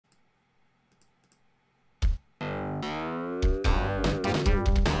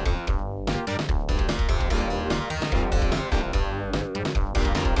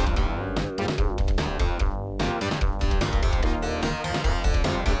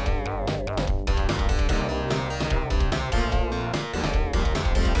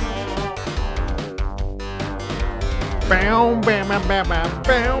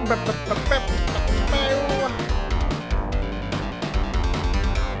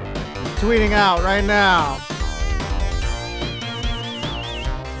Tweeting out right now.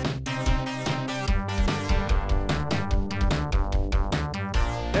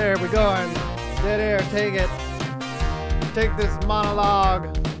 There we go. Dead air. Take it. Take this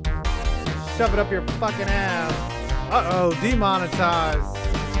monologue. Shove it up your fucking ass. Uh-oh. Demonetized.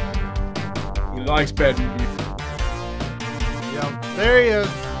 He likes bad music. Yep. There he is.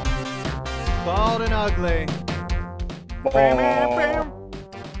 Bald and ugly. Bam, bam, bam.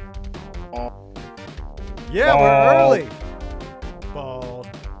 Yeah, we're early. Bald.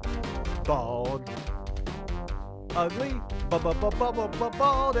 Bald. Ugly.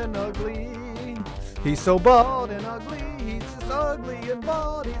 Bald and ugly. He's so bald and ugly. He's just ugly and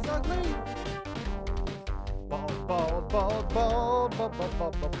bald. He's ugly. Bald, bald, bald, bald, bald, bald,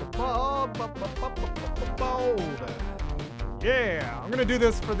 bald, bald, bald, bald. Yeah, I'm gonna do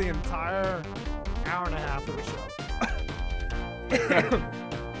this for the entire hour and a half of the show.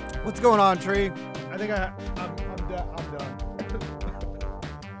 What's going on, Tree? I think I'm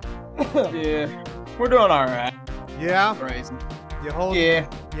done. Yeah, we're doing all right. Yeah. Crazy. You hold. Yeah.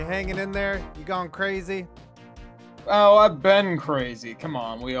 You hanging in there? You gone crazy? Oh, I've been crazy. Come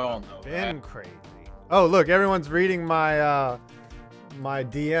on, we all know. Been crazy. Oh, look, everyone's reading my my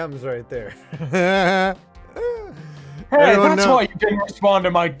DMs right there. Hey, Everyone that's knows. why you didn't respond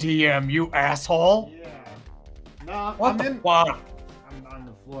to my DM, you asshole. Yeah. No, What the fuck? I'm on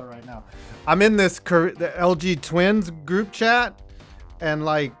the floor right now. I'm in this the LG Twins group chat, and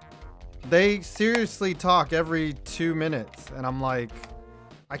like, they seriously talk every 2 minutes, and I'm like,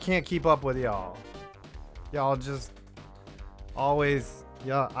 I can't keep up with y'all. Y'all just always,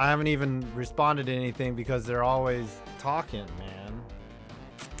 yeah. I haven't even responded to anything because they're always talking, man.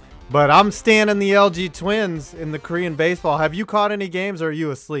 But I'm standing the LG Twins in the Korean baseball. Have you caught any games, or are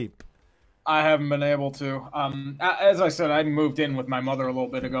you asleep? I haven't been able to. As I said, I moved in with my mother a little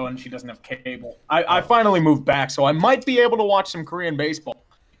bit ago, and she doesn't have cable. I finally moved back, so I might be able to watch some Korean baseball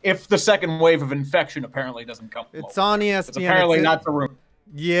if the second wave of infection apparently doesn't come. It's on ESPN. It's apparently not the room.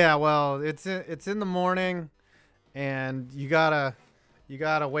 Yeah, well, it's in the morning, and you gotta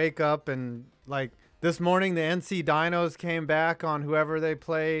wake up, and like this morning the NC Dinos came back on whoever they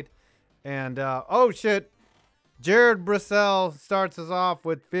played, and oh shit, Jared Brissell starts us off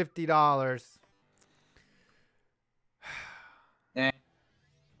with $50.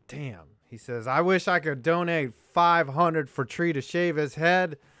 Damn, he says, I wish I could donate $500 for Tree to shave his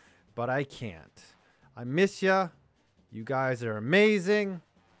head, but I can't. I miss ya. You guys are amazing.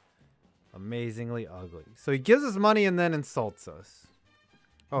 Amazingly ugly. So he gives us money and then insults us.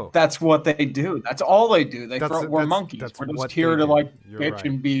 Oh. That's what they do. That's all they do. We're monkeys. We're just here to like bitch right.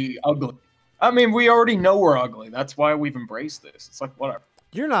 and be ugly. I mean, we already know we're ugly. That's why we've embraced this. It's like, whatever.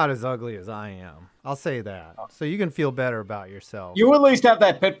 You're not as ugly as I am. I'll say that. So you can feel better about yourself. You at least have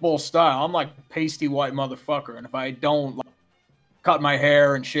that pit bull style. I'm like a pasty white motherfucker. And if I don't like, cut my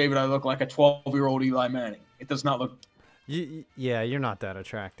hair and shave it, I look like a 12-year-old Eli Manning. It does not look... Yeah, you're not that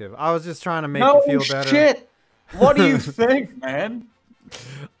attractive. I was just trying to make you feel better. Shit. What do you think, man?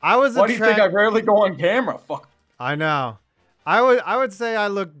 Why do you think I rarely go on camera? Fuck. I know. I would say I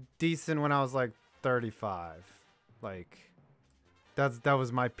looked decent when I was like 35. Like that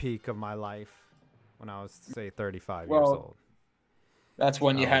was my peak of my life when I was, say, 35 years old. That's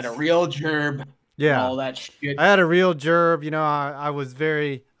when you had a real gerb. Yeah. All that shit. I had a real gerb, you know, I was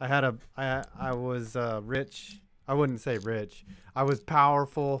rich. I wouldn't say rich. I was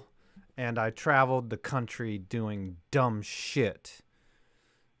powerful, and I traveled the country doing dumb shit.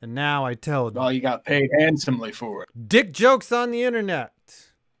 And now I tell... Well, you got paid handsomely for it. Dick jokes on the internet.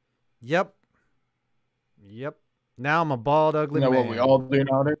 Yep. Now I'm a bald, ugly man. You know what we all do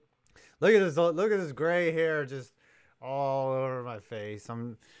nowadays? Look at this gray hair just all over my face.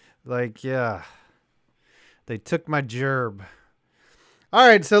 I'm like, yeah. They took my gerb. All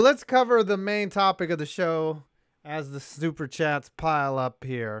right, so let's cover the main topic of the show as the super chats pile up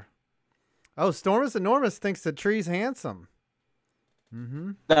here. Oh, Stormus Enormous thinks that Tree's handsome.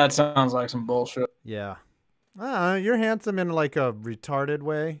 That sounds like some bullshit. Yeah. You're handsome in like a retarded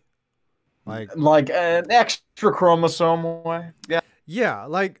way. Like an extra chromosome way. Yeah. Yeah,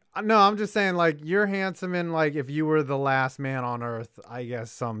 like, no, I'm just saying, like, you're handsome in, like, if you were the last man on Earth, I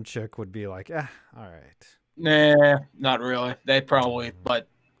guess some chick would be like, all right. Nah, not really. They'd probably let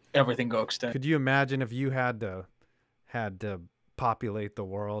everything go extinct. Could you imagine if you had to populate the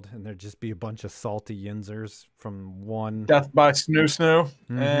world and there'd just be a bunch of salty yinzers from one... Death by snoo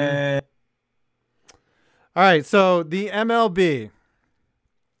snoo. All right, so the MLB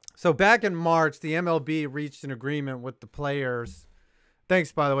So back in March, the MLB reached an agreement with the players.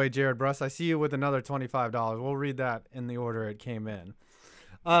 Thanks, by the way, Jared Bruss. I see you with another $25. We'll read that in the order it came in.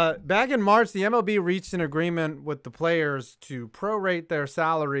 Back in March, the MLB reached an agreement with the players to prorate their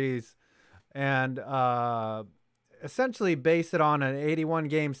salaries and essentially base it on an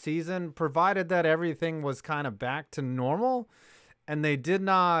 81-game season, provided that everything was kind of back to normal. And they did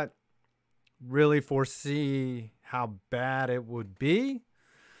not really foresee how bad it would be.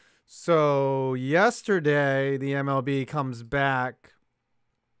 So yesterday, the MLB comes back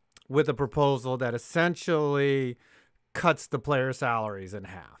with a proposal that essentially cuts the player salaries in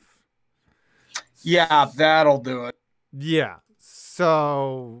half. Yeah, that'll do it. Yeah.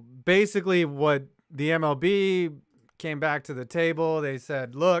 So basically what the MLB came back to the table, they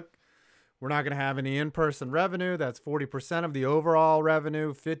said, look, we're not going to have any in-person revenue. That's 40% of the overall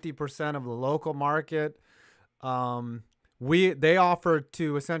revenue, 50% of the local market. They offered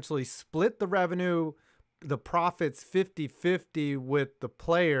to essentially split the revenue, the profits 50-50 with the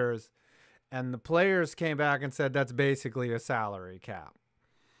players. And the players came back and said that's basically a salary cap.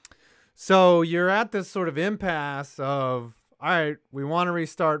 So you're at this sort of impasse of, all right, we want to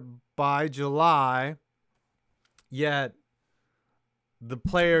restart by July, yet the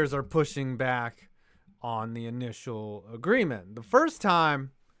players are pushing back on the initial agreement. The first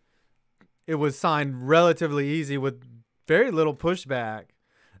time it was signed relatively easy with very little pushback.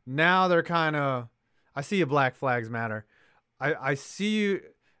 Now they're kind of, I see you, Black Flags Matter. I see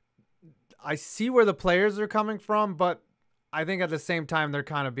where the players are coming from, but I think at the same time they're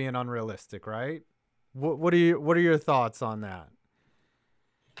kind of being unrealistic, right? What are your thoughts on that?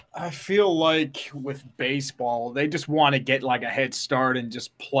 I feel like with baseball, they just want to get like a head start and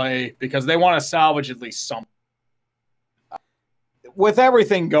just play because they want to salvage at least something. With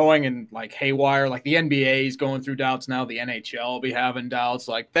everything going and like haywire, like the NBA is going through doubts now, the NHL will be having doubts.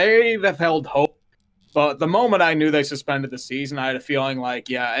 Like they have held hope. But the moment I knew they suspended the season, I had a feeling like,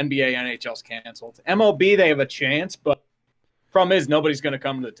 yeah, NBA, NHL's canceled. MLB, they have a chance, but problem is nobody's going to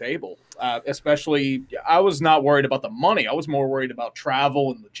come to the table. Especially, I was not worried about the money. I was more worried about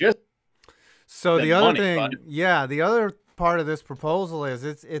travel and logistics. So the other thing, yeah, the other part of this proposal is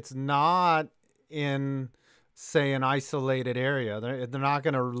it's not in, say, an isolated area. They're not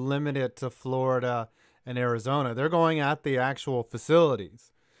going to limit it to Florida and Arizona. They're going at the actual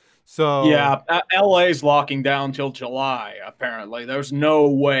facilities. So yeah, LA's locking down till July, apparently. There's no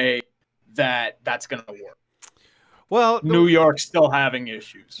way that's going to work. Well, New York's still having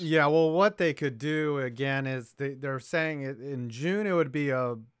issues. Yeah, well, what they could do, again, is they're saying in June it would be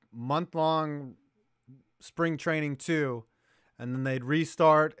a month-long spring training too, and then they'd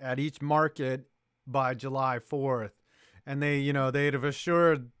restart at each market by July 4th. And they'd have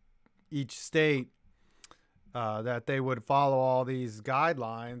assured each state that they would follow all these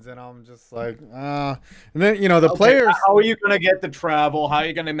guidelines, and I'm just like, and then the players. How are you going to get the travel? How are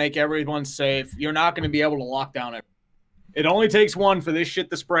you going to make everyone safe? You're not going to be able to lock down it. It only takes one for this shit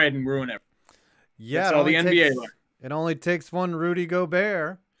to spread and ruin it. Yeah, that's all the NBA learned. It only takes one Rudy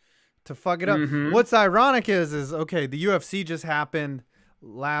Gobert to fuck it up. What's ironic is okay, the UFC just happened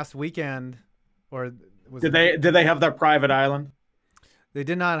last weekend, or did they have their private island? They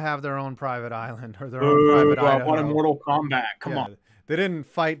did not have their own private island or their own private island. What a Mortal Kombat. Come on. They didn't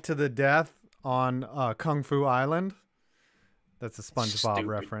fight to the death on Kung Fu Island. That's a SpongeBob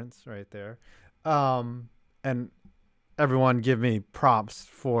reference right there. And everyone give me props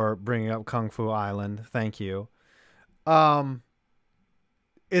for bringing up Kung Fu Island. Thank you.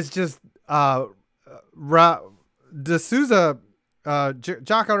 It's just D'Souza,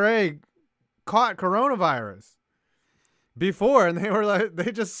 Jacare caught coronavirus before, and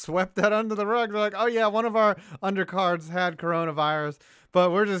they just swept that under the rug. They're like, oh yeah, one of our undercards had coronavirus,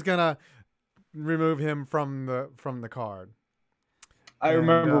 but we're just gonna remove him from the card. I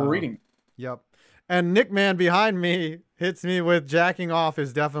remember reading. Yep. And Nick Man behind me hits me with jacking off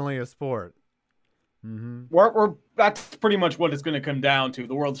is definitely a sport. That's pretty much what it's going to come down to.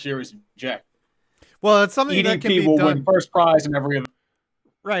 The World Series jack. Well, it's something that can be done. Win first prize in every event.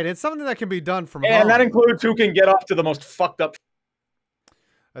 Right. It's something that can be done from home. And that includes who can get off to the most fucked up.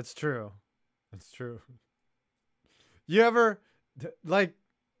 That's true. That's true. You ever like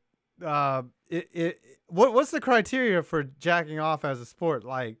what's the criteria for jacking off as a sport?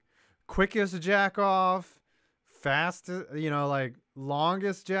 Like quickest jack off, fastest, like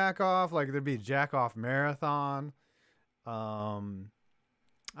longest jack off, like there'd be jack off marathon. I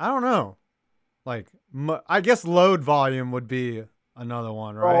don't know. Like I guess load volume would be another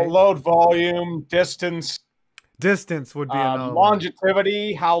one, right? Load volume, distance. Distance would be another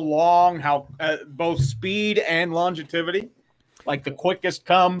longevity, how long, both speed and longevity. Like the quickest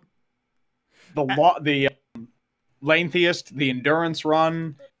come the lengthiest, the endurance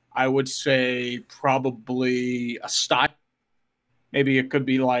run, I would say probably a style. Maybe it could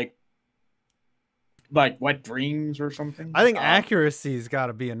be like Wet Dreams or something. I think accuracy's got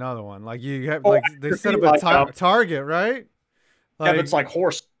to be another one. Like you have, they set up a target, right? Like, yeah, it's like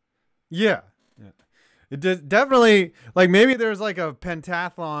horse. Yeah. It definitely, like, maybe there's like a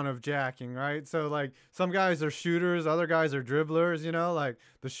pentathlon of jacking, right? So like some guys are shooters, other guys are dribblers, you know, like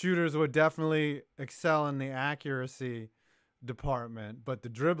the shooters would definitely excel in the accuracy department, but the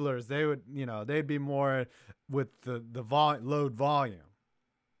dribblers, they would, you know, they'd be more with the load volume.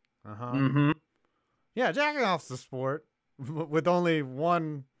 Mm-hmm. Yeah, jacking off's the sport with only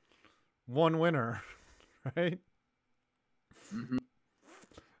one winner, right? Mm-hmm.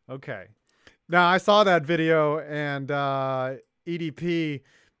 Okay. Now, I saw that video, and EDP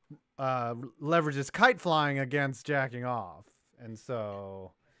leverages kite flying against jacking off. And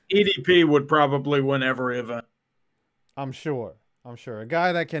so EDP would probably win every event. I'm sure. A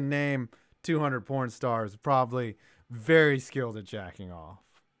guy that can name 200 porn stars is probably very skilled at jacking off.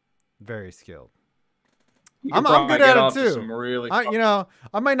 Very skilled. I'm good at it too. You know,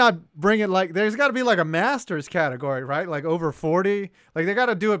 I might not bring it like, there's got to be like a master's category, right? Like over 40. Like they got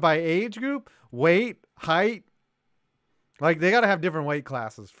to do it by age group, weight, height. Like they got to have different weight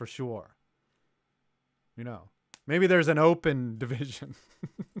classes for sure. You know, maybe there's an open division.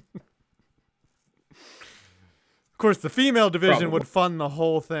 Of course, the female division would fund the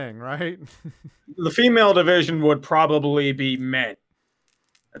whole thing, right? The female division would probably be men.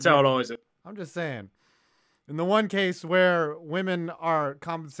 That's how it always is. I'm just saying. In the one case where women are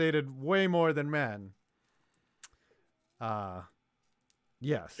compensated way more than men,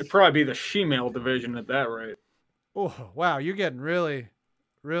 yes. It'd probably be the she-male division at that rate. Oh, wow. You're getting really...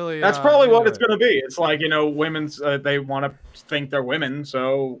 That's probably what it's going to be. It's like, you know, women's, they want to think they're women,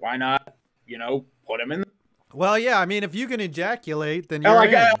 so why not, you know, put them in? Well, yeah. I mean, if you can ejaculate, then you're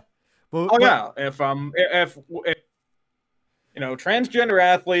in. Yeah. If you know, transgender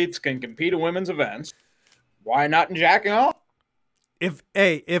athletes can compete in women's events, why not in jacking off?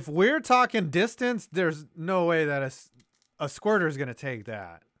 If we're talking distance, there's no way that a squirter is going to take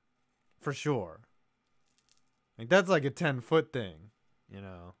that. For sure. Like that's like a 10-foot thing, you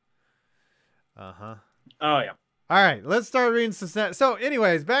know. Uh-huh. Oh, yeah. All right, let's start reading some. So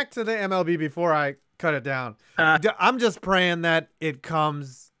anyways, back to the MLB before I cut it down. I'm just praying that it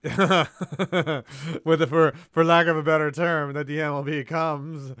comes for lack of a better term, that the MLB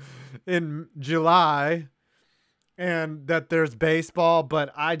comes in July. And that there's baseball,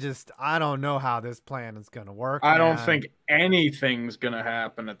 but I don't know how this plan is going to work. I don't think anything's going to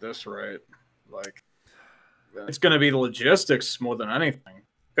happen at this rate. Like, it's going to be the logistics more than anything.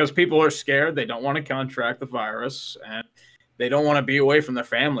 Because people are scared. They don't want to contract the virus. And they don't want to be away from their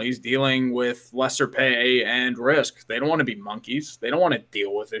families dealing with lesser pay and risk. They don't want to be monkeys. They don't want to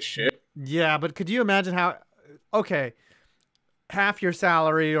deal with this shit. Yeah, but could you imagine how... Okay, half your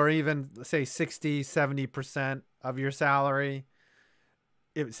salary or even, say, 60, 70% of your salary,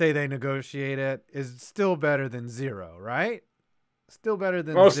 say they negotiate it, is still better than zero, right? Still better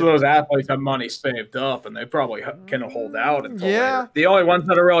than most of those athletes have money saved up, and they probably can hold out until later. The only ones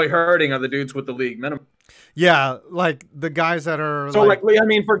that are really hurting are the dudes with the league minimum. Yeah, like the guys that are. So, like I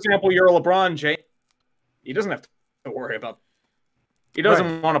mean, for example, you're LeBron James. He doesn't have to worry about. He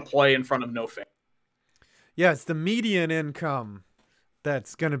doesn't want to play in front of no fans. Yeah, it's the median income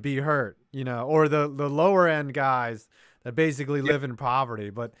that's going to be hurt, you know, or the lower end guys that basically live in poverty.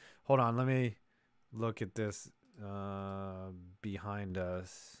 But hold on, let me look at this behind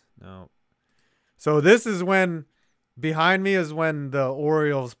us. No. So this is when, behind me is when the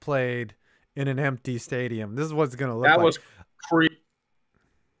Orioles played in an empty stadium. This is what it's going to look like.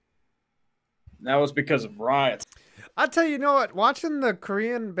 That was because of riots. I'll tell you, you know what? Watching the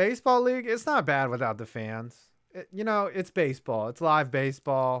Korean Baseball League, it's not bad without the fans. You know, it's baseball. It's live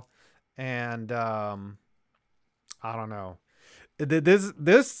baseball. And I don't know.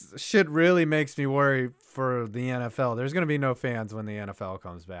 This shit really makes me worry for the NFL. There's going to be no fans when the NFL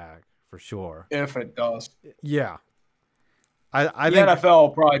comes back, for sure. If it does. Yeah. I think the NFL will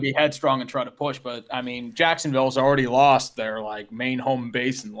probably be headstrong and try to push, but, I mean, Jacksonville's already lost their, like, main home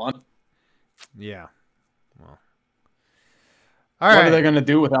base in London. Yeah. Well. What are they going to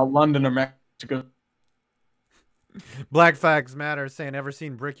do without London or Mexico? Black Facts Matter saying, ever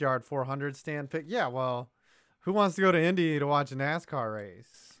seen Brickyard 400 stand pick? Yeah, well, who wants to go to Indy to watch a NASCAR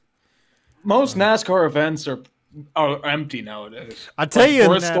race? Most NASCAR events are empty nowadays. I tell you,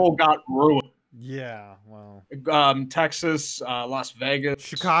 Bristol got ruined. Yeah, well, Texas, Las Vegas,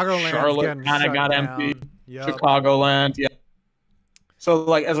 Chicagoland, Charlotte kind of got empty. Yep. Chicagoland, yeah. So,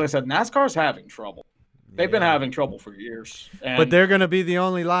 like, as I said, NASCAR's having trouble. They've been having trouble for years. And but they're going to be the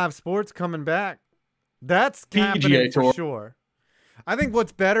only live sports coming back. That's happening for sure. I think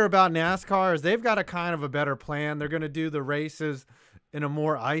what's better about NASCAR is they've got a kind of a better plan. They're going to do the races in a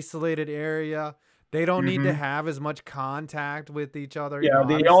more isolated area. They don't need to have as much contact with each other. Yeah,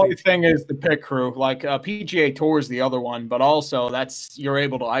 the only thing is the pit crew. Like PGA Tour is the other one, but also you're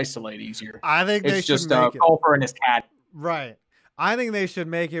able to isolate easier. I think it's they just should make golfer and his cat. Right. I think they should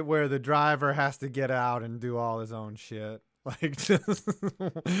make it where the driver has to get out and do all his own shit. Like, just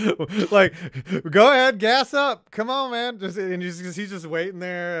like, go ahead, gas up. Come on, man. He's just waiting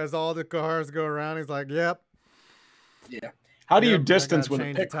there as all the cars go around. He's like, yep. Yeah. How do you distance with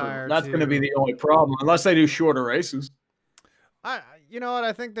a pit crew? That's going to be the only problem, unless they do shorter races. You know what?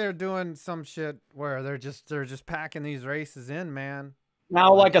 I think they're doing some shit where they're just packing these races in, man.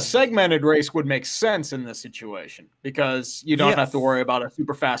 Now, like a segmented race would make sense in this situation because you don't have to worry about a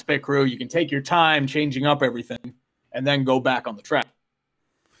super fast pit crew. You can take your time changing up everything and then go back on the track.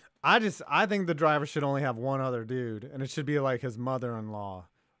 I think the driver should only have one other dude, and it should be like his mother-in-law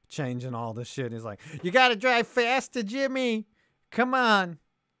changing all this shit. He's like, "You got to drive faster, Jimmy. Come on."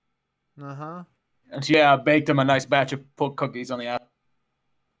 And yeah, baked him a nice batch of cookies on the app.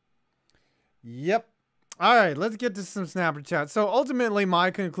 Yep. All right, let's get to some Snapper chat. So ultimately,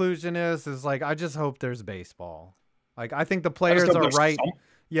 my conclusion is like I just hope there's baseball. Like I think the players are right,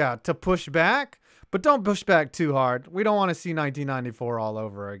 to push back, but don't push back too hard. We don't want to see 1994 all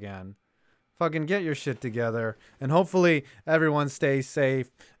over again. Fucking get your shit together, and hopefully everyone stays safe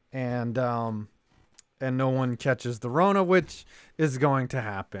and no one catches the Rona, which is going to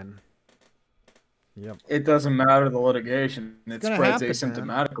happen. Yep. It doesn't matter the litigation; it spreads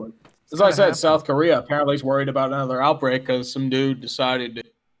asymptomatically. Man. As I said, South Korea apparently is worried about another outbreak because some dude decided to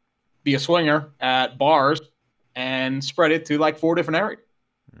be a swinger at bars and spread it to like 4 different areas.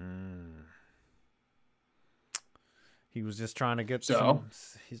 He was just trying to get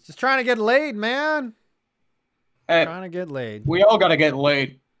he's just trying to get laid, man. Trying to get laid. We all got to get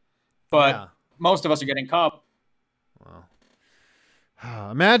laid, but most of us are getting caught. Wow.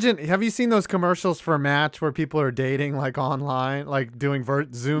 Imagine, have you seen those commercials for a match where people are dating like online, like doing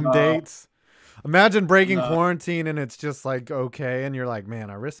Zoom dates? Imagine breaking quarantine and it's just like, okay. And you're like,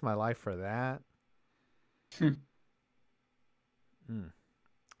 man, I risked my life for that.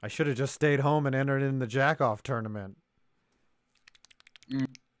 I should have just stayed home and entered in the jack-off tournament.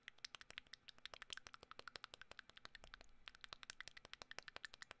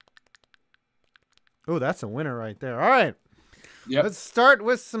 Oh, that's a winner right there. All right. Yep. Let's start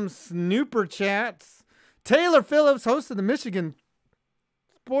with some snooper chats. Taylor Phillips, host of the Michigan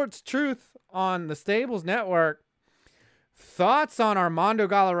Sports Truth on the Stables Network. Thoughts on Armando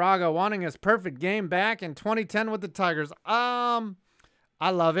Galarraga wanting his perfect game back in 2010 with the Tigers? I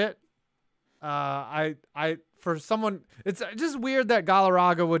love it. For someone, it's just weird that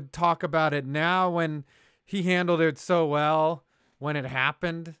Galarraga would talk about it now when he handled it so well when it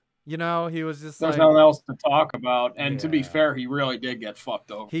happened. You know, he was just there's nothing else to talk about. And to be fair, he really did get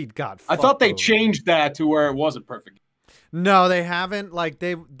fucked over. He got fucked I thought they changed that to where it wasn't perfect. No, they haven't. Like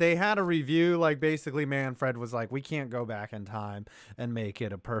they had a review. Like basically, Manfred was like, we can't go back in time and make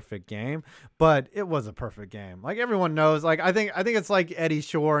it a perfect game, but it was a perfect game. Like everyone knows. Like I think it's like Eddie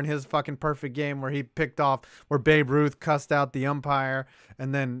Shore and his fucking perfect game where he picked off where Babe Ruth cussed out the umpire,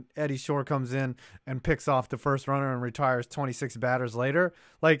 and then Eddie Shore comes in and picks off the first runner and retires 26 batters later.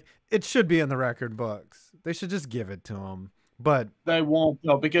 Like it should be in the record books. They should just give it to him. But they won't,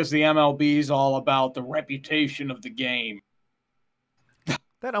 though, because the MLB is all about the reputation of the game.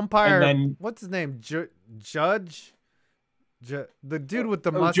 That umpire, what's his name? Judge? The dude with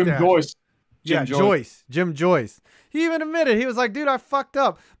the mustache. Jim Joyce. Jim Joyce. He even admitted, he was like, dude, I fucked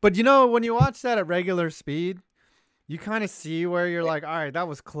up. But you know, when you watch that at regular speed, you kind of see where you're like, all right, that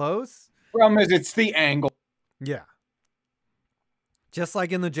was close. Problem is, it's the angle. Yeah. Just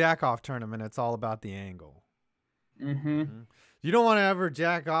like in the jack-off tournament, it's all about the angle. You don't want to ever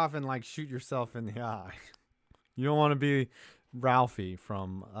jack off and like shoot yourself in the eye. You don't want to be Ralphie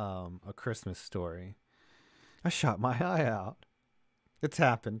from A Christmas Story. I shot my eye out. It's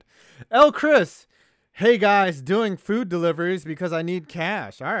happened. El Chris, hey guys, doing food deliveries because I need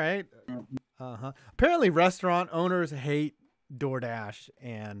cash. All right. Apparently restaurant owners hate DoorDash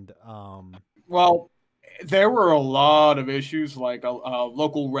and well, there were a lot of issues, like a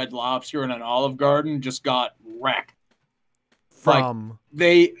local Red Lobster in an Olive Garden just got wrecked. From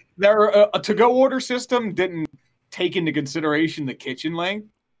their to-go order system didn't take into consideration the kitchen length,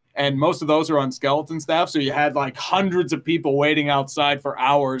 and most of those are on skeleton staff, so you had like hundreds of people waiting outside for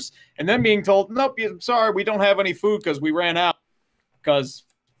hours, and then being told, nope, sorry, we don't have any food because we ran out. because,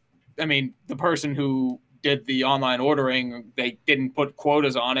 I mean, the person who did the online ordering, they didn't put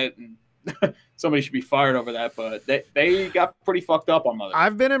quotas on it, and somebody should be fired over that. But they got pretty fucked up on Mother's Day.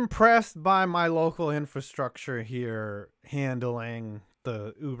 I've been impressed by my local infrastructure here handling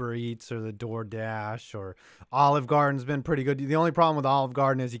the Uber Eats or the DoorDash, or Olive Garden's been pretty good. The only problem with Olive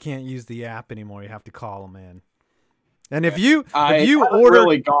Garden is you can't use the app anymore. You have to call them in. And if you order,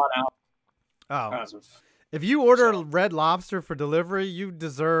 really gone out. If you order Red Lobster for delivery, you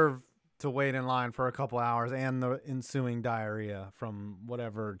deserve to wait in line for a couple hours and the ensuing diarrhea from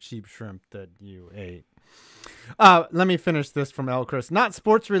whatever cheap shrimp that you ate. Let me finish this from El Chris. Not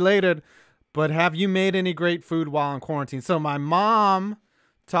sports related, but have you made any great food while in quarantine? So my mom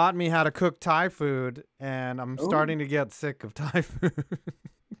taught me how to cook Thai food, and I'm starting to get sick of Thai food.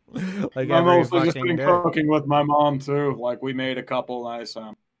 Like I've also just been cooking with my mom too. Like we made a couple nice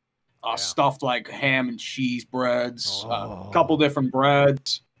stuffed like ham and cheese breads, a couple different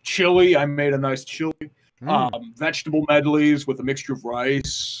breads, chili. I made a nice chili, vegetable medleys with a mixture of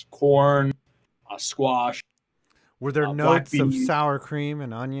rice, corn, squash. Were there notes of sour cream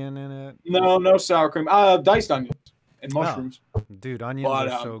and onion in it? No sour cream. Diced onions and mushrooms. Dude, onions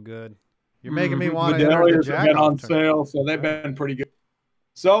are so good. You're making me want to enter the Jack on sale, so they've been pretty good.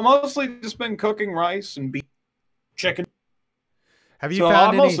 So mostly just been cooking rice and beef, chicken. Have you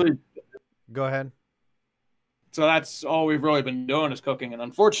found any? Go ahead. So that's all we've really been doing is cooking, and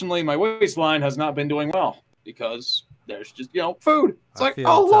unfortunately, my waistline has not been doing well because there's just food. It's like,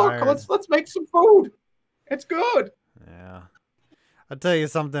 oh look, let's make some food. It's good. Yeah, I'll tell you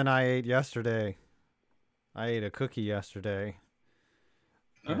something I ate yesterday. I ate a cookie yesterday,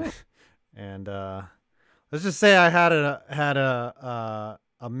 and let's just say I had a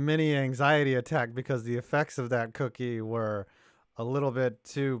mini anxiety attack because the effects of that cookie were a little bit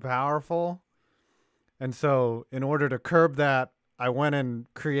too powerful. And so in order to curb that, I went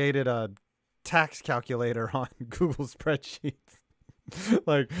and created a tax calculator on Google spreadsheets.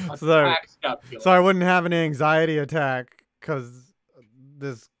 So I wouldn't have an anxiety attack because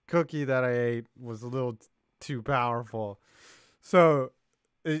this cookie that I ate was a little too powerful. So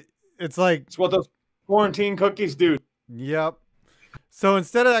it's like... It's what those quarantine cookies do. Yep. So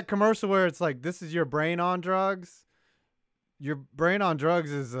instead of that commercial where it's like, this is your brain on drugs, your brain on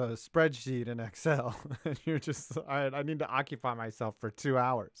drugs is a spreadsheet in Excel. And you're just, I need to occupy myself for 2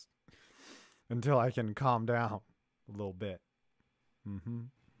 hours until I can calm down a little bit.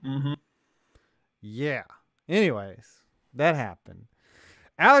 Yeah. Anyways, that happened.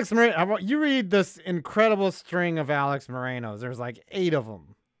 Alex Moreno, you read this incredible string of Alex Morenos. There's like 8 of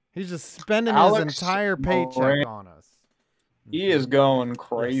them. He's just spending his entire paycheck on us. He is going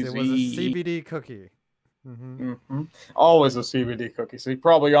crazy. Yes, it was a CBD cookie. Always a CBD cookie. So he's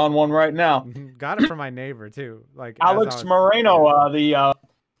probably on one right now. Got it from my neighbor too. Like Alex Moreno, the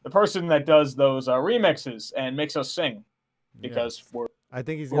person that does those remixes and makes us sing because I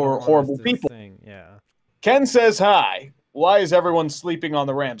think he's we're horrible people. Sing. Yeah. Ken says hi. Why is everyone sleeping on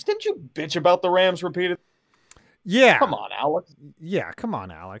the Rams? Didn't you bitch about the Rams repeatedly? Yeah. Come on, Alex. Yeah, come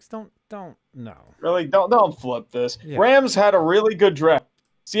on, Alex. Don't no. Really, don't flip this. Yeah. Rams had a really good draft.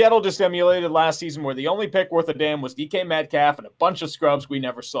 Seattle just emulated last season where the only pick worth a damn was DK Metcalf and a bunch of scrubs we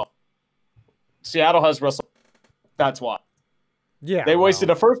never saw. Seattle has Russell. That's why. Yeah. They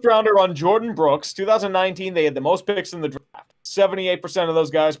wasted a first-rounder on Jordan Brooks. 2019, they had the most picks in the draft. 78% of those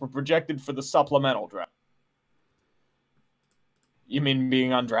guys were projected for the supplemental draft. You mean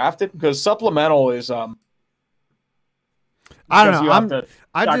being undrafted? Because supplemental is I don't know. You have to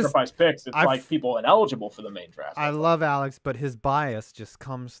sacrifice picks. It's like people ineligible for the main draft. I love Alex, but his bias just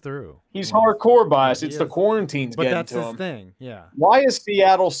comes through. He's hardcore bias. It's the quarantines getting to him. But that's his thing, yeah. Why is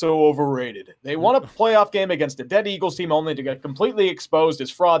Seattle so overrated? They won a playoff game against a dead Eagles team only to get completely exposed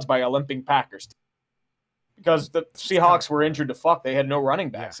as frauds by a limping Packers team. Because the Seahawks were injured to fuck. They had no running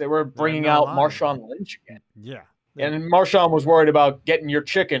backs. They were bringing out Marshawn Lynch again. Yeah. And Marshawn was worried about getting your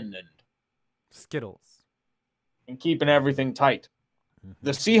chicken and Skittles. And keeping everything tight.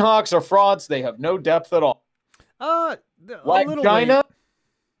 The Seahawks are frauds. They have no depth at all.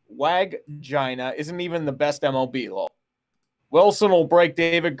 Wagina isn't even the best MLB law. Wilson will break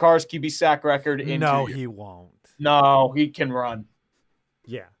David Carr's QB sack record in 2 years. No, he won't. No, he can run.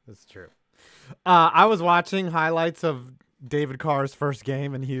 Yeah, that's true. I was watching highlights of David Carr's first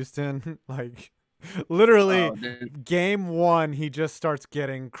game in Houston. Like, literally, game 1, he just starts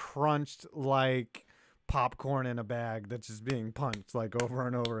getting crunched like popcorn in a bag that's just being punched like over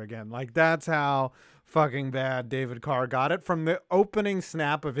and over again. Like, that's how fucking bad David Carr got it from the opening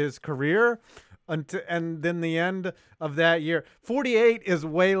snap of his career and then the end of that year. 48 is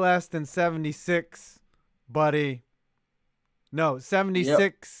way less than 76, buddy. No,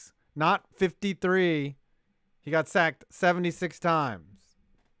 76, not 53. He got sacked 76 times.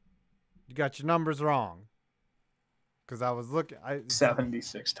 You got your numbers wrong. Because I was looking.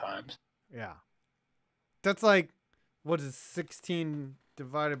 76 times. Yeah. That's like, what is 16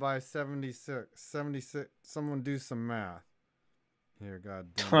 divided by 76? 76. Someone do some math. Here, God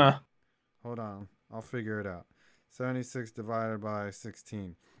damn it. Hold on. I'll figure it out. 76 divided by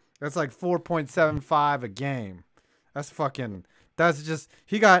 16. That's like 4.75 a game. That's just,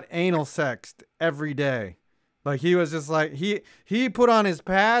 he got anal sexed every day. Like, he was just like, he put on his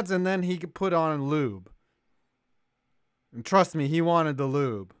pads and then he could put on lube. And trust me, he wanted the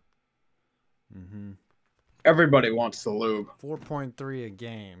lube. Mm-hmm. Everybody wants the lube. 4.3 a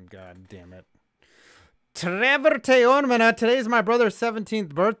game, god damn it. Trevor Teormana, today is my brother's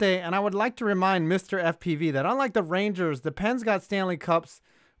 17th birthday, and I would like to remind Mr. FPV that unlike the Rangers, the Pens got Stanley Cups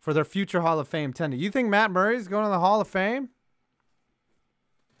for their future Hall of Fame tender. You think Matt Murray's going to the Hall of Fame?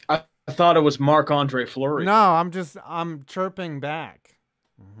 I thought it was Marc-Andre Fleury. No, I'm chirping back.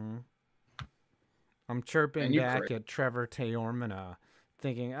 Mm-hmm. I'm chirping back at Trevor Teormana,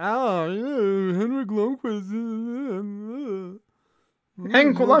 thinking, oh, yeah, Henrik Lundqvist.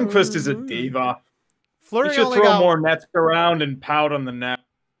 Henrik Lundqvist is a diva. Fleury he should throw more nets around and pout on the net.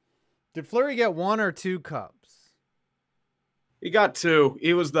 Did Fleury get 1 or 2 cups? He got 2.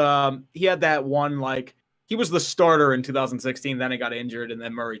 He had that one, like, he was the starter in 2016. Then he got injured, and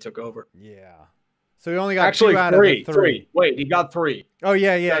then Murray took over. Yeah. So he only got 2 out of the 3. Wait, he got 3. Oh,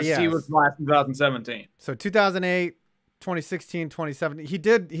 yeah. He was last in 2017. So 2008, 2016, 2017. He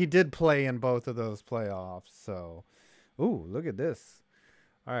did play in both of those playoffs. So, ooh, look at this.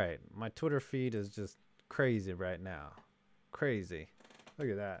 All right. My Twitter feed is just crazy right now. Crazy. Look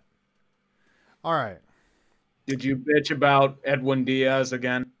at that. All right. Did you bitch about Edwin Diaz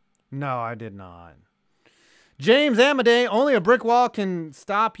again? No, I did not. James Amadei, only a brick wall can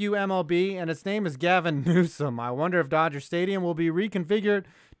stop you, MLB, and its name is Gavin Newsom. I wonder if Dodger Stadium will be reconfigured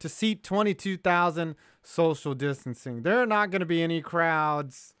to seat 22,000 social distancing. There are not going to be any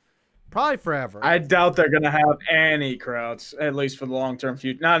crowds probably forever. I doubt they're going to have any crowds, at least for the long-term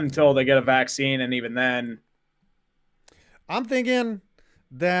future. Not until they get a vaccine, and even then. I'm thinking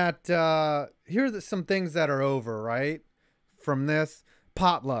that here's some things that are over, right, from this.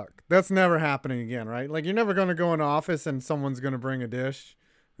 Potluck. That's never happening again, right? Like, you're never going to go in office and someone's going to bring a dish,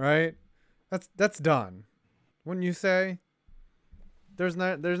 right? That's done. Wouldn't you say? There's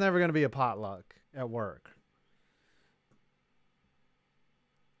never going to be a potluck at work.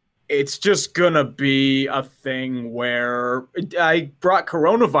 It's just going to be a thing where I brought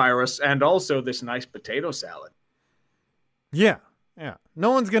coronavirus and also this nice potato salad. Yeah. Yeah.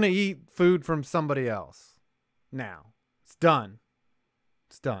 No one's going to eat food from somebody else. Now. It's done.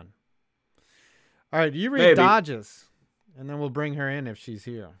 It's done. All right, you read Dodges, and then we'll bring her in if she's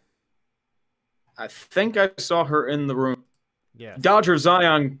here. I think I saw her in the room. Yes. Dodger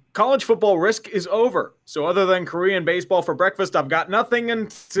Zion, college football risk is over. So other than Korean baseball for breakfast, I've got nothing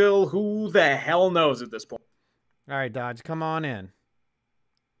until who the hell knows at this point. All right, Dodge, come on in.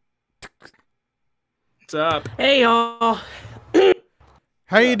 What's up? Hey, y'all.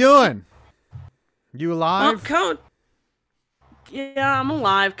 How you doing? You alive? Yeah, I'm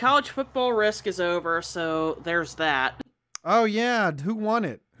alive. College football risk is over, so there's that. Oh, yeah. Who won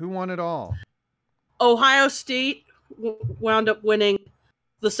it? Who won it all? Ohio State wound up winning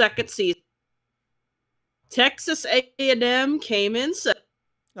the second season. Texas A&M came in second.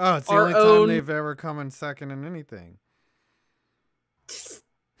 Oh, it's the only time they've ever come in second in anything.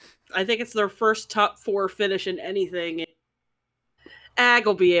 I think it's their first top 4 finish in anything. Ag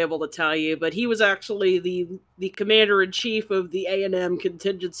will be able to tell you, but he was actually the commander-in-chief of the A&M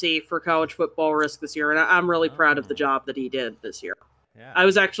contingency for college football risk this year, and I'm really proud of the job that he did this year. Yeah. I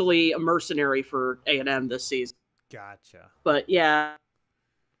was actually a mercenary for A&M this season. Gotcha. But yeah.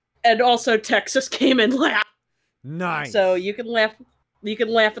 And also Texas came in last. Nice. So you can laugh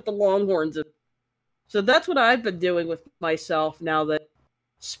at the Longhorns. So that's what I've been doing with myself now that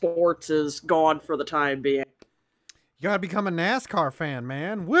sports is gone for the time being. You gotta become a NASCAR fan,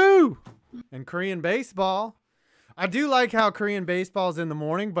 man. Woo! And Korean baseball. I do like how Korean baseball's in the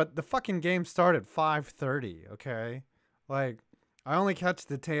morning, but the fucking game start at 5:30, okay? Like, I only catch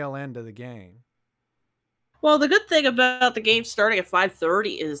the tail end of the game. Well, the good thing about the game starting at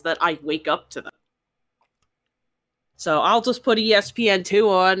 5:30 is that I wake up to them. So I'll just put ESPN2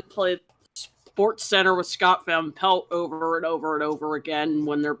 on, play Sports Center with Scott Van Pelt over and over and over again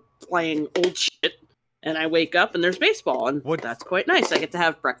when they're playing old shit. And I wake up and there's baseball, and that's quite nice. I get to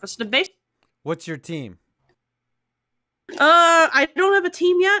have breakfast and baseball. What's your team? I don't have a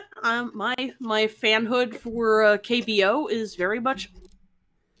team yet. My fanhood for KBO is very much.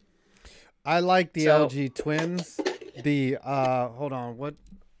 I like the So- LG Twins. The hold on, what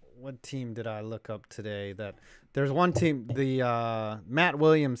team did I look up today? That there's one team. The Matt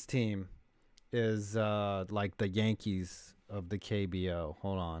Williams team is like the Yankees of the KBO.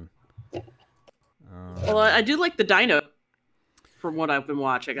 Hold on. Well, I do like the Dino. From what I've been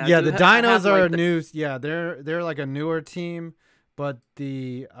watching, Yeah, the Dinos are like new. Yeah, they're like a newer team, but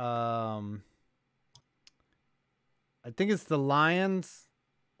the I think it's the Lions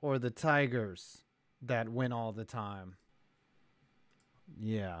or the Tigers that win all the time.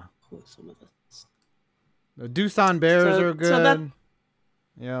 Yeah, some of this. the Doosan Bears are good.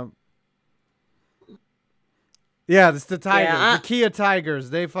 Yeah. Yeah, it's the Tigers. Yeah, The Kia Tigers.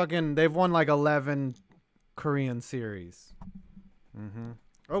 They've won like 11 Korean series. Mm-hmm.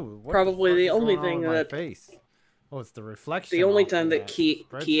 Oh, what Probably the only going on thing with my that- face. Oh, it's the reflection. The only off time of that Kia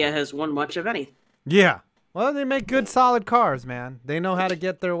spreadsheet. has won much of anything. Yeah. Well, they make good, solid cars, man. They know how to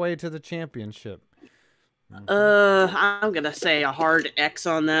get their way to the championship. I'm gonna say a hard X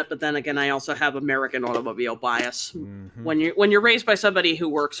on that, but then again, I also have American automobile bias. Mm-hmm. When you're raised by somebody who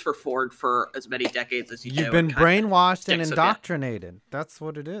works for Ford for as many decades as you do, You've been it kinda brainwashed and sticks with ya. indoctrinated. That's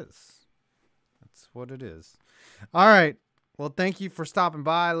what it is. That's what it is. All right. Well, thank you for stopping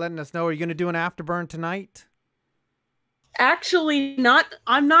by, letting us know. Are you going to do an afterburn tonight? Actually, not.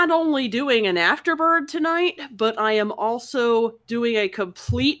 I'm not only doing an afterbird tonight, but I am also doing a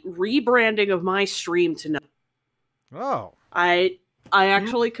complete rebranding of my stream tonight. Oh. I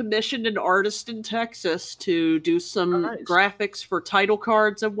actually commissioned an artist in Texas to do some Nice. graphics for title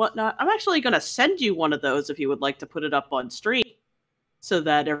cards and whatnot. I'm actually going to send you one of those if you would like to put it up on stream, so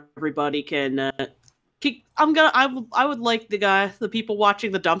that everybody can. I would like the people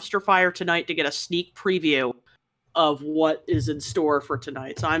watching the dumpster fire tonight to get a sneak preview of what is in store for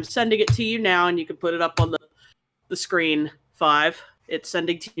tonight. So I'm sending it to you now, and you can put it up on the screen. 5. It's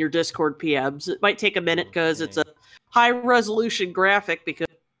sending to your Discord PMs. It might take a minute because it's a high resolution graphic, because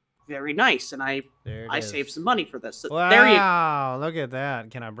very nice, and I saved some money for this. So Wow. there you Look at that.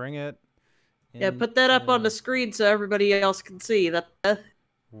 Can I bring it? Yeah, put that up on the screen so everybody else can see that.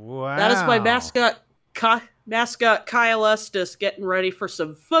 Wow. That is my mascot Kyle Estes getting ready for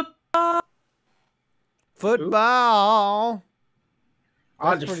some football. Football.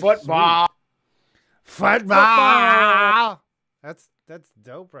 On That's to pretty football. Football. That's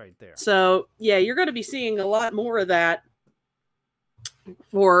dope right there. So yeah, you're going to be seeing a lot more of that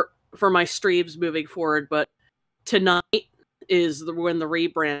for my streams moving forward. But tonight is when the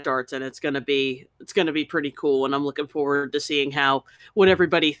rebrand starts, and it's going to be pretty cool. And I'm looking forward to seeing what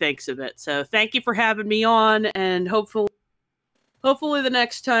everybody thinks of it. So thank you for having me on, and hopefully the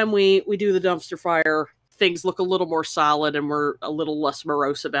next time we do the dumpster fire, things look a little more solid and we're a little less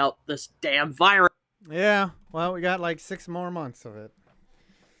morose about this damn virus. Yeah. Well, we got like 6 more months of it.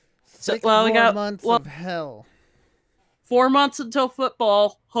 So, 6 well, we more got- months well- of hell. 4 months until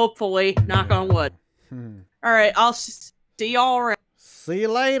football, hopefully. Knock on wood. All right, I'll see y'all around. See you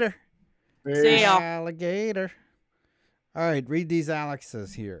later. See ya. Alligator. All right, read these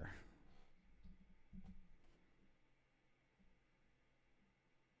Alexes here.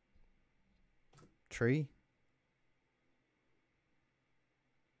 Tree?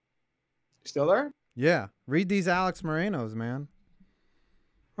 Still there? Yeah. Read these Alex Morenos, man.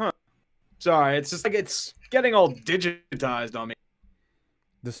 Sorry, it's just like it's getting all digitized on me.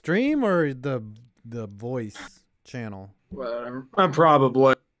 The stream or the voice channel? Whatever.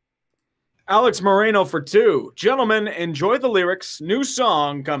 Probably. Alex Moreno for 2. Gentlemen, enjoy the lyrics. New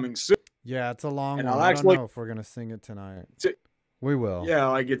song coming soon. Yeah, it's a long And one. I'll I actually- don't know if we're going to sing it tonight. T- We will. Yeah,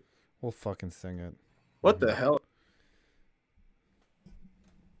 like it. We'll fucking sing it. What the hell?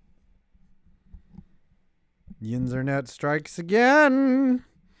 Yinzernet strikes again.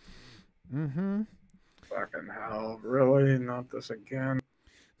 Mm-hmm. Fucking hell. Really? Not this again.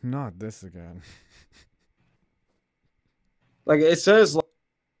 Not this again. Like, it says like,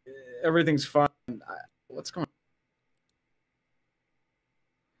 everything's fine. What's going on?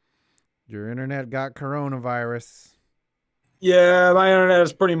 Your internet got coronavirus. Yeah, my internet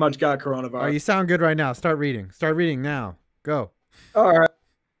has pretty much got coronavirus. Oh, you sound good right now. Start reading. Start reading now. Go. All right.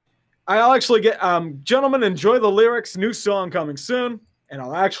 I'll actually get, gentlemen, enjoy the lyrics. New song coming soon. And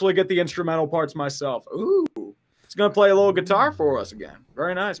I'll actually get the instrumental parts myself. Ooh. It's going to play a little guitar for us again.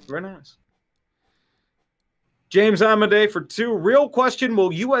 Very nice. Very nice. James Amadei for 2. Real question,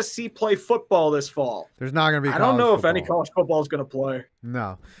 will USC play football this fall? There's not going to be I don't know if any football. college football is going to play.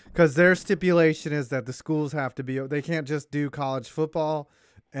 No, because their stipulation is that the schools have to be, they can't just do college football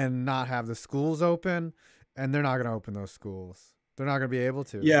and not have the schools open. and they're not going to open those schools. They're not going to be able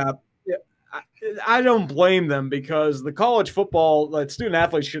to. Yeah. I don't blame them because the college football, like student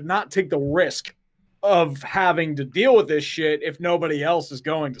athletes, should not take the risk of having to deal with this shit if nobody else is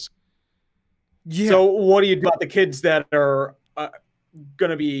going to school. Yeah. So what do you do about the kids that are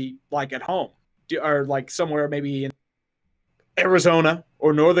going to be like at home or like somewhere maybe in Arizona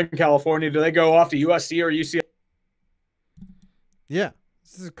or Northern California? Do they go off to USC or UCLA? Yeah,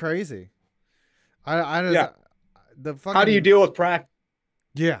 this is crazy. The fucking, how do you deal with practice?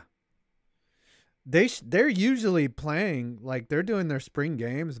 Yeah. They're usually playing, like they're doing their spring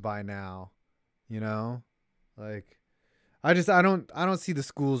games by now, you know? Like I don't see the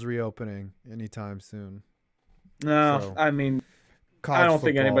schools reopening anytime soon. No, So, I mean I don't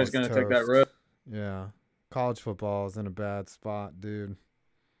think anybody's going to take that risk. Yeah. College football is in a bad spot, dude.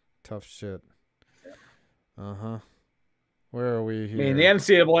 Tough shit. Uh-huh. Where are we here? I mean, the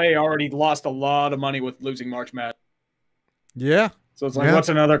NCAA already lost a lot of money with losing March Madness. Yeah. So it's like, what's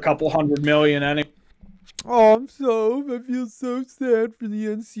another couple $100 million anyway? Oh, I feel so sad for the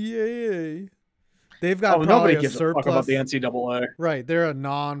NCAA. They've got nobody gives surplus. a fuck about the NCAA. Right. They're a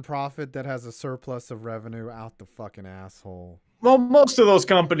non-profit that has a surplus of revenue out the fucking asshole. Well, most of those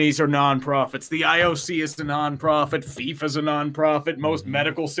companies are non-profits. The IOC is a non-profit. FIFA is a non-profit. Most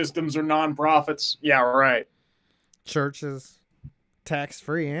medical systems are non-profits. Yeah, right. Churches,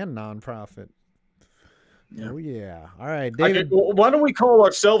 tax-free and non-profit. Yeah. Oh, yeah. All right, David. Why don't we call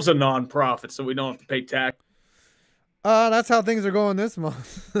ourselves a non-profit so we don't have to pay tax? That's how things are going this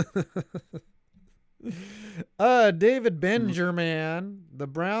month. David Benjamin. The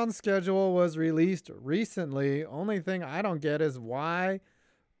Browns schedule was released recently. Only thing I don't get is why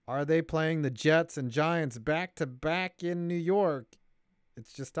are they playing the Jets and Giants back-to-back in New York?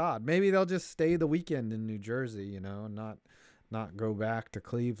 It's just odd. Maybe they'll just stay the weekend in New Jersey, you know, not go back to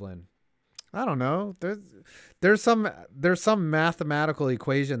Cleveland. I don't know. There's some mathematical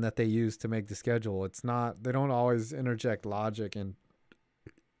equation that they use to make the schedule. It's not, they don't always interject logic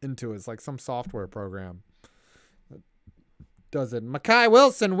into it. It's like some software program that does it. Mekhi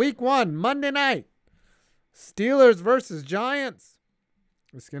Wilson, week 1, Monday night. Steelers versus Giants.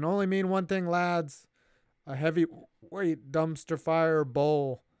 This can only mean one thing, lads. A heavyweight dumpster fire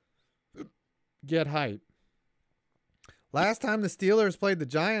bowl. Get hype. Last time the Steelers played the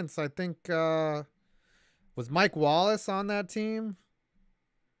Giants, I think, was Mike Wallace on that team?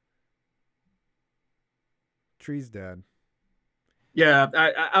 Tree's dead. Yeah,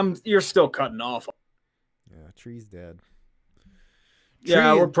 you're still cutting off. Yeah, Tree's dead.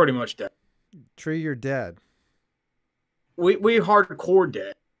 Yeah, we're pretty much dead. Tree, you're dead. We hardcore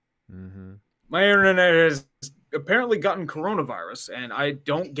dead. Mm-hmm. My internet has apparently gotten coronavirus, and I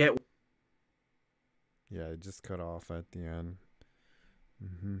don't get. Yeah, it just cut off at the end.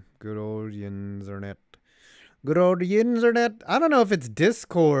 Good old Yinzernet. Good old Yinzernet. I don't know if it's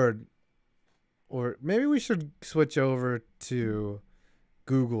Discord or maybe we should switch over to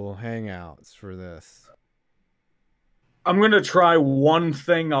Google Hangouts for this. I'm going to try one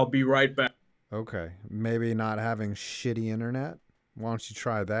thing. I'll be right back. Okay. Maybe not having shitty internet. Why don't you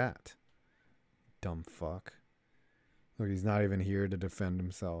try that? Dumb fuck. Look, he's not even here to defend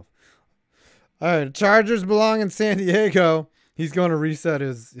himself. All right, Chargers belong in San Diego. He's going to reset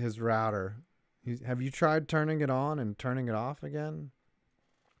his router. Have you tried turning it on and turning it off again?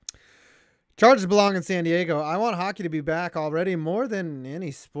 Chargers belong in San Diego. I want hockey to be back already more than any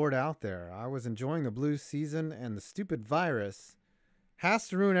sport out there. I was enjoying the Blues season, and the stupid virus has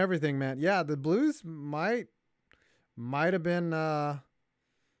to ruin everything, man. Yeah, the Blues might have been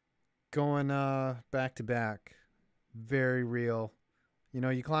going back to back. Very real. You know,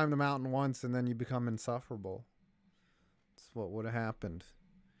 you climb the mountain once and then you become insufferable. That's what would have happened.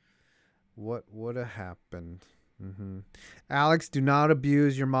 What would have happened? Alex, do not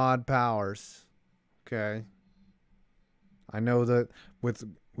abuse your mod powers. Okay. I know that with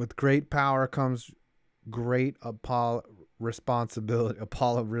great power comes great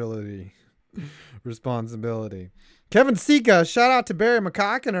responsibility. Responsibility. Kevin Sika, shout out to Barry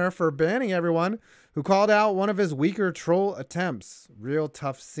McCockiner for banning everyone who called out one of his weaker troll attempts. Real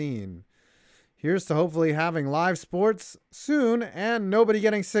tough scene. Here's to hopefully having live sports soon and nobody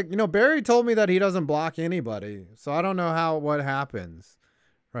getting sick. You know, Barry told me that he doesn't block anybody, so I don't know what happens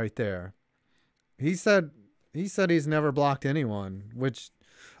right there. He said he's never blocked anyone, which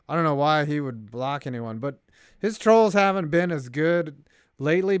I don't know why he would block anyone, but his trolls haven't been as good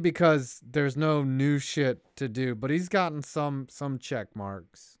lately because there's no new shit to do, but he's gotten some check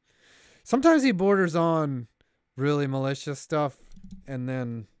marks. Sometimes he borders on really malicious stuff, and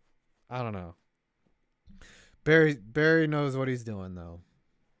then I don't know. Barry knows what he's doing though.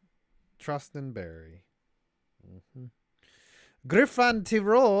 Trust in Barry. Mm-hmm. Griffin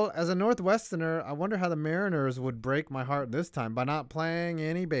Tirol, as a Northwesterner, I wonder how the Mariners would break my heart this time by not playing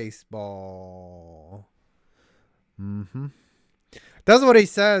any baseball. Mm-hmm. That's what he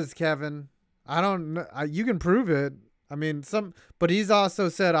says, Kevin. I don't know. You can prove it. I mean, but he's also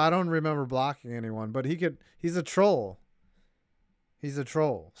said, I don't remember blocking anyone, but he's a troll. He's a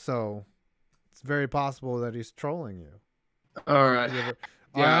troll. So it's very possible that he's trolling you. All right.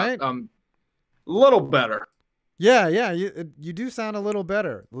 All right. A little better. Yeah. You do sound a little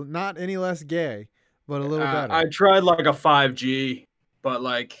better. Not any less gay, but a little better. I tried like a 5G, but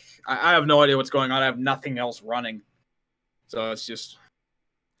like I have no idea what's going on. I have nothing else running. So it's just.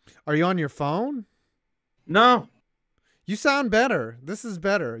 Are you on your phone? No. You sound better. This is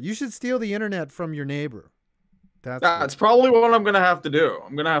better. You should steal the internet from your neighbor. That's probably what I'm going to have to do.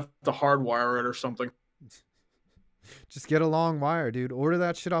 I'm going to have to hardwire it or something. Just get a long wire, dude. Order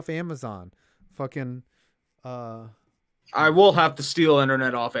that shit off Amazon. Fucking I will have to steal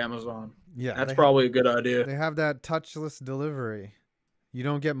internet off Amazon. Yeah. That's probably a good idea. They have that touchless delivery. You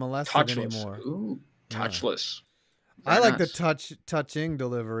don't get molested anymore. Ooh, touchless. I like the touching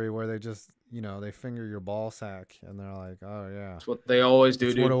delivery where they just, they finger your ball sack and they're like, oh yeah. That's what they always do,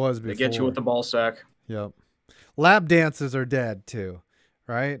 That's dude. what it was before. They get you with the ball sack. Yep. Lap dances are dead too,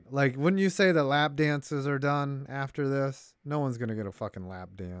 right? Like, wouldn't you say that lap dances are done after this? No one's going to get a fucking lap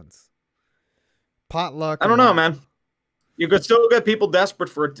dance. Potluck. I don't know, man. You could still get people desperate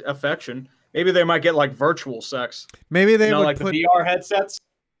for affection. Maybe they might get like virtual sex. Maybe they would like the VR headsets.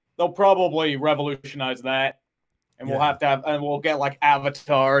 They'll probably revolutionize that. And we'll get like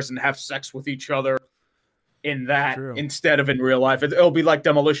avatars and have sex with each other in that instead of in real life. It'll be like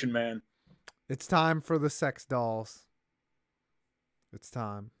Demolition Man. It's time for the sex dolls. It's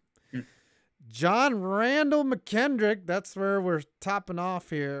time. John Randall McKendrick. That's where we're topping off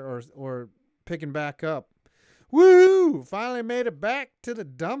here or picking back up. Woo! Finally made it back to the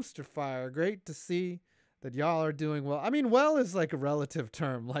dumpster fire. Great to see that y'all are doing well. I mean, well is like a relative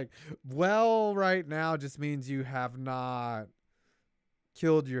term. Like, well right now just means you have not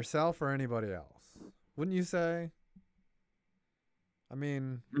killed yourself or anybody else. Wouldn't you say? I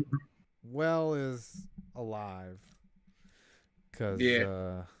mean, well is alive. Because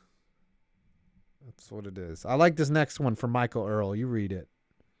that's what it is. I like this next one from Michael Earl. You read it.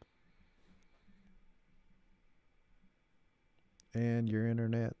 And your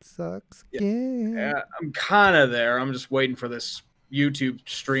internet sucks again. Yeah, I'm kind of there. I'm just waiting for this YouTube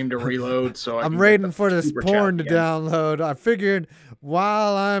stream to reload. So I'm waiting for this porn to download. I figured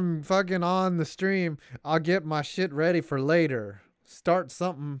while I'm fucking on the stream, I'll get my shit ready for later. Start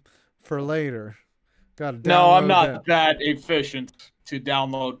something for later. Got to download. No, I'm not that efficient to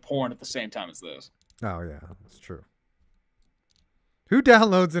download porn at the same time as this. Oh yeah, that's true. Who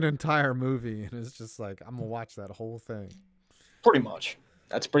downloads an entire movie and is just like, I'm gonna watch that whole thing? Pretty much.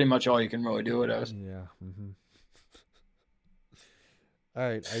 That's pretty much all you can really do it as. Yeah. Mm-hmm. All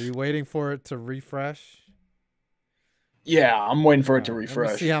right. Are you waiting for it to refresh? Yeah, I'm waiting for it to refresh.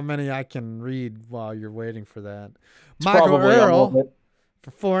 Let me see how many I can read while you're waiting for that. It's Michael Earl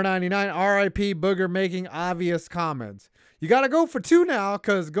for $4.99. R.I.P. Booger making obvious comments. You got to go for 2 now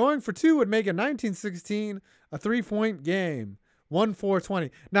because going for 2 would make it 1916 a 3-point game.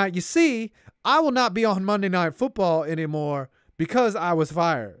 1-4-20. Now, you see, I will not be on Monday Night Football anymore because I was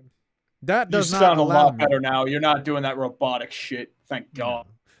fired. That does not allow me. You sound a lot better now. You're not doing that robotic shit. Thank God.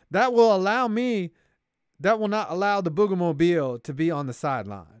 That will allow me. That will not allow the Boogermobile to be on the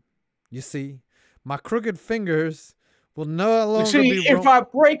sideline. You see, my crooked fingers will no longer be. If I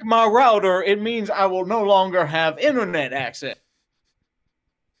break my router, it means I will no longer have internet access.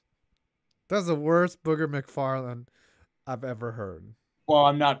 That's the worst Booger McFarlane I've ever heard. Well,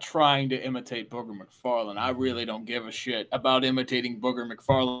 I'm not trying to imitate Booger McFarlane. I really don't give a shit about imitating Booger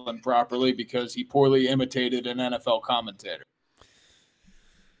McFarlane properly because he poorly imitated an NFL commentator.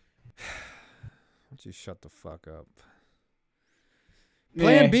 Why don't you shut the fuck up?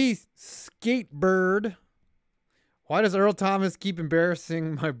 Plan B, Skatebird. Why does Earl Thomas keep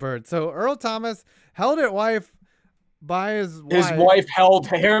embarrassing my bird? So Earl Thomas held his wife by his wife. His wife held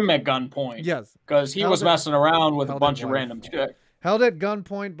him at gunpoint. Yes. Because he was messing around with a bunch of random chicks. Held at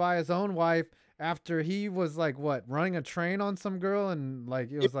gunpoint by his own wife after he was like running a train on some girl and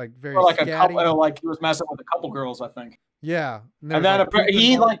like it was like very like scatty. A couple, like he was messing with a couple girls, I think. Yeah. And then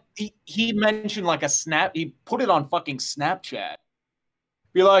he mentioned like a snap. He put it on fucking Snapchat.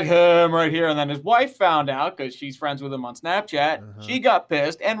 Be like him right here, and then his wife found out because she's friends with him on Snapchat. She got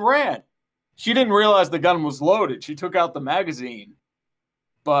pissed and ran. She didn't realize the gun was loaded. She took out the magazine,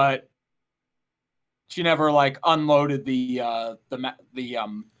 but she never like unloaded the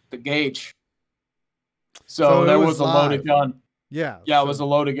gauge. So it that was was a loaded live. gun. Yeah. Yeah, so, it was a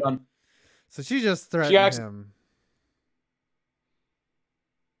loaded gun. So she just threatened him.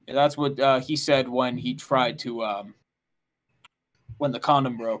 That's what he said when he tried to when the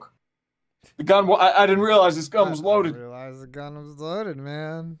condom broke. The gun. I didn't realize this gun was loaded. I didn't realize the gun was loaded,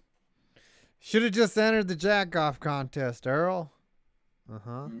 man. Should have just entered the jack-off contest, Earl.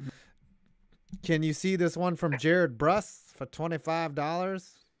 Mm-hmm. Can you see this one from Jared Bruss for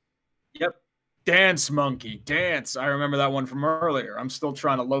 $25? Yep. Dance Monkey, dance. I remember that one from earlier. I'm still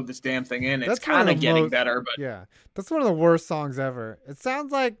trying to load this damn thing in. It's kind of getting better, but yeah, that's one of the worst songs ever. It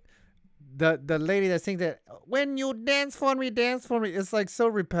sounds like the lady that sings that "When you dance for me, dance for me." It's like so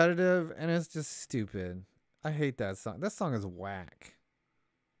repetitive and it's just stupid. I hate that song. That song is whack.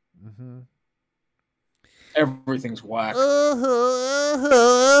 Everything's whack. And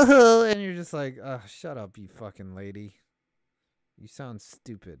you're just like, shut up, you fucking lady. You sound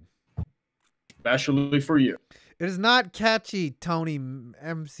stupid. Especially for you. It is not catchy, Tony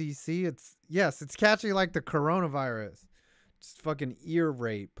MCC. It's catchy like the coronavirus. Just fucking ear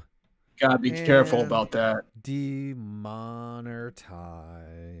rape. Gotta be careful about that.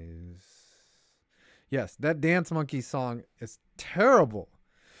 Demonetize. Yes, that Dance Monkey song is terrible.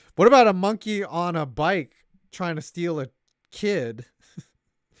 What about a monkey on a bike trying to steal a kid?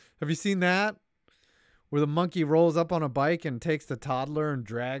 Have you seen that? Where the monkey rolls up on a bike and takes the toddler and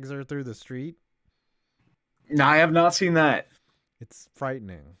drags her through the street? No, I have not seen that. It's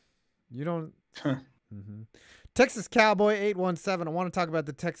frightening. You don't... Texas Cowboy 817. I want to talk about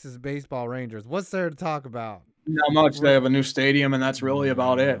the Texas Baseball Rangers. What's there to talk about? Not much. They have a new stadium, and that's really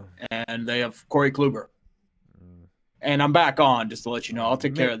about it. And they have Corey Kluber. And I'm back on, just to let you know. I'll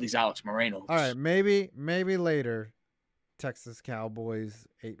take care of these Alex Morenos. All right, maybe later. Texas Cowboys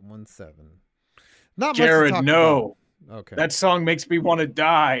 817. Not Jared, much to talk no. about. Okay. That song makes me want to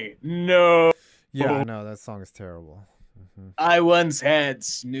die. No. Yeah, I know. That song is terrible. I once had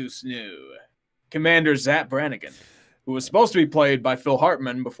Snoo. Commander Zap Brannigan, who was supposed to be played by Phil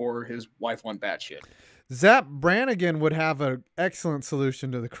Hartman before his wife went batshit. Zap Brannigan would have an excellent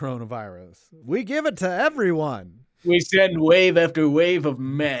solution to the coronavirus. We give it to everyone. We send wave after wave of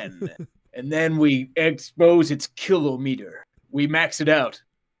men, and then we expose its kilometer. We max it out.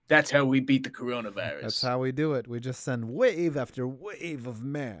 That's how we beat the coronavirus. That's how we do it. We just send wave after wave of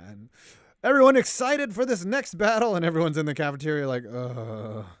man. Everyone excited for this next battle, and everyone's in the cafeteria like,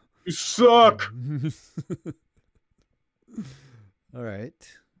 ugh. You suck. All right.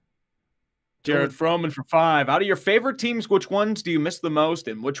 Jared Froman for 5. Out of your favorite teams, which ones do you miss the most,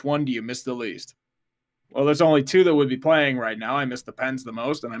 and which one do you miss the least? Well, there's only 2 that would be playing right now. I miss the Pens the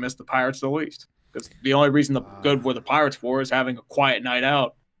most, and I miss the Pirates the least. Because the only reason the good were the Pirates for is having a quiet night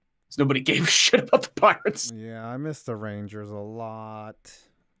out. Because nobody gave a shit about the Pirates. Yeah, I miss the Rangers a lot.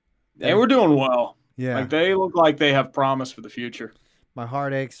 They were doing well. Yeah. Like, they look like they have promise for the future. My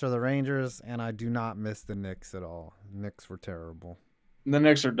heart aches for the Rangers, and I do not miss the Knicks at all. Knicks were terrible. The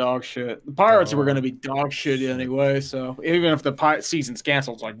Knicks are dog shit. The Pirates were going to be dog shit anyway, so even if the season's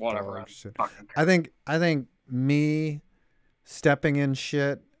canceled, it's like, whatever. I think me stepping in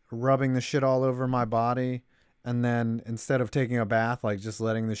shit, rubbing the shit all over my body, and then instead of taking a bath, like just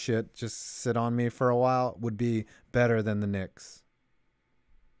letting the shit just sit on me for a while would be better than the Knicks.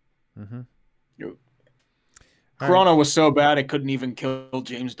 Corona was so bad it couldn't even kill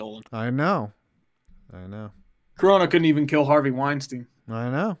James Dolan. I know. Corona couldn't even kill Harvey Weinstein. I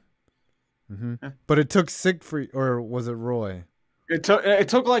know. But it took Siegfried, or was it Roy? It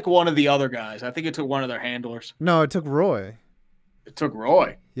took like one of the other guys. I think it took one of their handlers. No, it took Roy. It took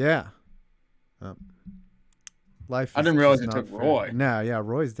Roy. Yeah. Life. I didn't realize it took Roy. No, yeah,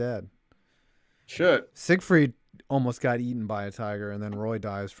 Roy's dead. Shit. Siegfried almost got eaten by a tiger, and then Roy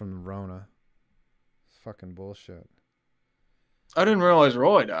dies from the Rona. Fucking bullshit. I didn't realize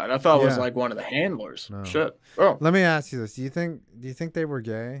Roy died. I thought it was like one of the handlers. No. Shit. Oh. Let me ask you this. Do you think they were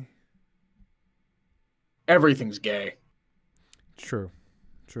gay? Everything's gay. True.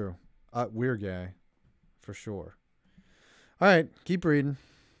 We're gay. For sure. All right. Keep reading.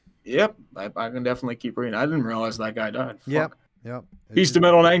 Yep. I can definitely keep reading. I didn't realize that guy died. Yep. Beast of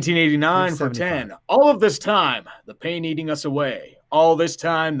Metal 1989 for 10. All of this time, the pain eating us away. All this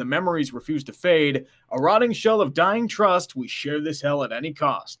time, the memories refuse to fade. A rotting shell of dying trust, we share this hell at any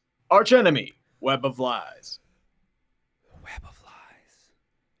cost. Arch enemy, Web of Lies. Web of Lies.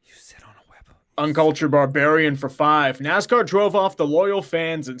 You sit on a web of... Uncultured Barbarian for 5. NASCAR drove off the loyal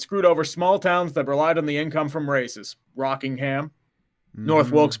fans and screwed over small towns that relied on the income from races. Rockingham.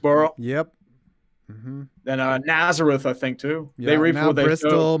 North Wilkesboro. Yep. Then Nazareth, I think too. Yeah, they reap now what they Bristol,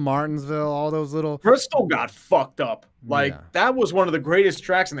 sow. Martinsville, all those little. Bristol got fucked up. Like Yeah. that was one of the greatest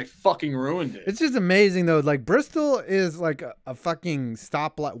tracks, and they fucking ruined it. It's just amazing though. Like Bristol is like a fucking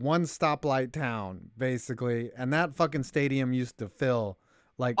stoplight, one stoplight town basically, and that fucking stadium used to fill.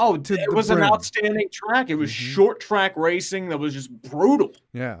 Like, it was an outstanding track. It was short track racing that was just brutal.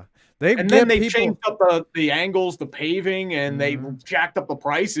 Yeah, then they changed up the angles, the paving, and they jacked up the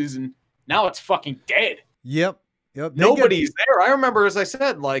prices, and now it's fucking dead. Yep. Nobody's there. I remember, as I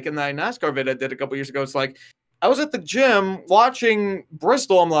said, like in that NASCAR vid I did a couple years ago, it's like I was at the gym watching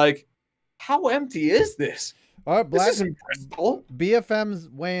Bristol. I'm like, how empty is this? This isn't Bristol. BFM's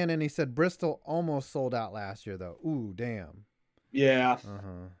weighing, and he said Bristol almost sold out last year, though. Ooh, damn. Yeah.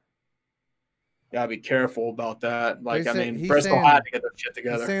 Gotta be careful about that. Like, Bristol had to get their shit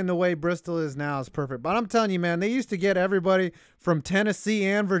together. He's saying the way Bristol is now is perfect. But I'm telling you, man, they used to get everybody from Tennessee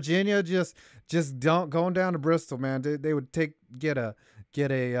and Virginia just going down to Bristol, man. They would get a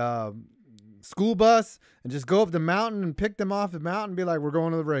school bus and just go up the mountain and pick them off the mountain and be like, we're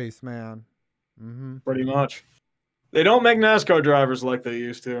going to the race, man. Pretty much. They don't make NASCAR drivers like they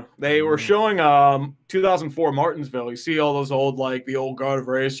used to. They were showing 2004 Martinsville. You see all those old, like the old guard of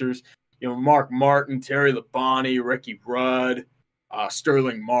racers. You know, Mark Martin, Terry Labonte, Ricky Rudd,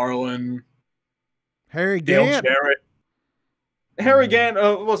 Sterling Marlin, Harry Dale Gant. Jarrett. Harry Gant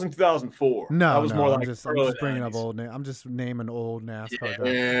wasn't 2004. No, that was more like I'm just bringing up old names. I'm just naming old NASCAR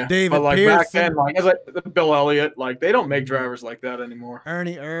drivers. Yeah, David but like Pearson. back then, like Bill Elliott, like they don't make drivers like that anymore.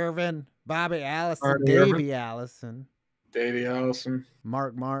 Ernie Irvin, Bobby Allison, Davey Allison,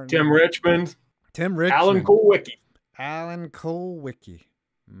 Mark Martin, Tim Richmond, Alan Kulwicki.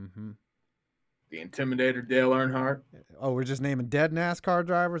 The Intimidator, Dale Earnhardt. Oh, we're just naming dead NASCAR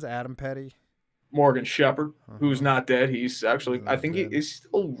drivers. Adam Petty. Morgan Shepherd, who's not dead. He's actually, I think he's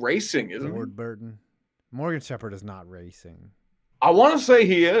still racing, isn't he? Ward Burton. Morgan Shepherd is not racing. I want to say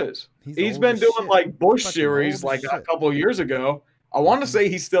he is. He's been doing like Busch Series like a couple of years ago. I want to say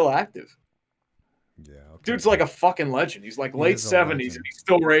he's still active. Yeah. Okay. Dude's like a fucking legend. He's like late 70s and he's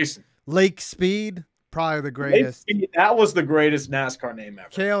still racing. Lake Speed, probably the greatest. Lake Speed, that was the greatest NASCAR name ever.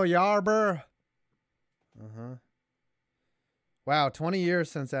 Cale Yarber. Wow, 20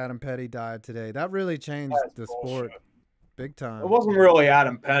 years since Adam Petty died today. That really changed the sport big time. It wasn't really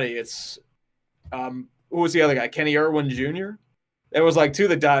Adam Petty. It's who was the other guy? Kenny Irwin Jr. It was like two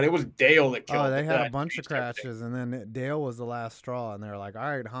that died. It was Dale that killed. Oh, they had a bunch of crashes, and then Dale was the last straw, and they were like, all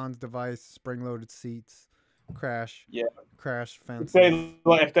right, Hans device, spring-loaded seats, crash fence.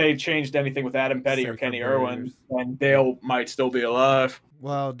 If they changed anything with Adam Petty or Kenny Irwin, then Dale might still be alive.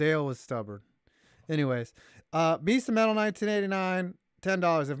 Well, Dale was stubborn. Anyways, Beast of Metal 1989,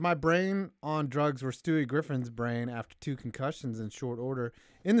 $10. If my brain on drugs were Stewie Griffin's brain after 2 concussions in short order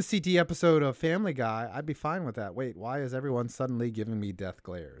in the CT episode of Family Guy, I'd be fine with that. Wait, why is everyone suddenly giving me death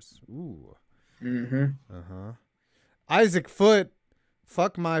glares? Ooh. Isaac Foote,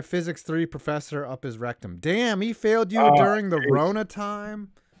 fuck my physics 3 professor up his rectum. Damn, he failed you during the Rona time?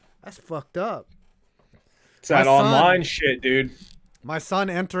 That's fucked up. It's that online shit, dude. My son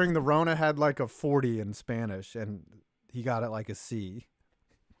entering the Rona had like a 40 in Spanish, and he got it like a C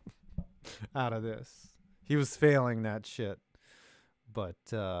out of this. He was failing that shit, but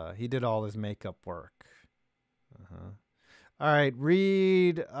he did all his makeup work. All right,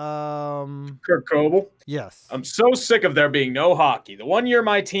 read. Kurt Coble. Yes. I'm so sick of there being no hockey. The one year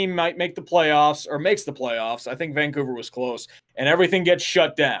my team might make the playoffs or makes the playoffs, I think Vancouver was close, and everything gets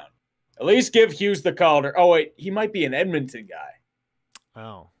shut down. At least give Hughes the Calder. Oh, wait, he might be an Edmonton guy.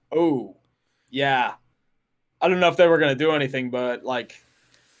 Oh, yeah. I don't know if they were going to do anything, but like.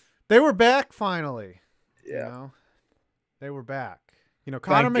 They were back finally. Yeah. You know? They were back. You know,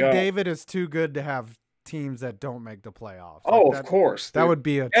 Connor McDavid is too good to have teams that don't make the playoffs. Oh, of course. That would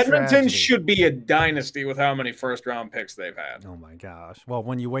be a Edmonton tragedy. should be a dynasty with how many first-round picks they've had. Oh, my gosh. Well,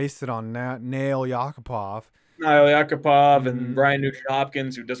 when you waste it on Nail Yakupov. And Brian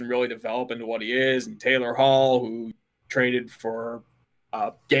Nugent-Hopkins, who doesn't really develop into what he is, and Taylor Hall, who traded for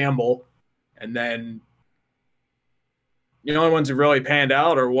Gamble, and then the only ones who really panned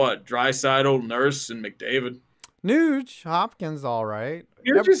out are what? Draisaitl, Nurse, and McDavid. Nuge, Hopkins, all right.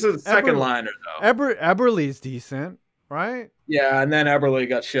 Nuge is a second liner though. Eberle's decent, right? Yeah, and then Eberle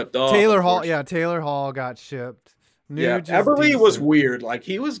got shipped off. Taylor Hall got shipped. Nuge Eberle was weird. Like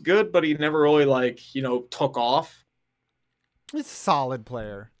he was good, but he never really took off. He's a solid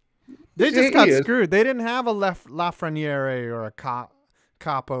player. They just got screwed. They didn't have a Lafreniere or a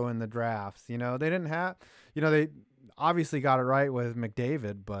Capo in the drafts. You know, they didn't have. You know, they obviously got it right with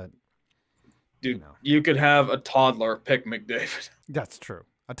McDavid, but dude, you could have a toddler pick McDavid. That's true.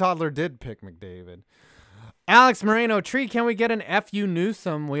 A toddler did pick McDavid. Alex Moreno, Tree, can we get an FU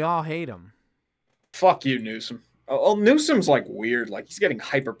Newsom? We all hate him. Fuck you, Newsom. Oh, Newsom's like weird. Like he's getting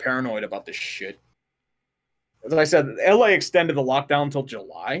hyper paranoid about this shit. As I said, LA extended the lockdown until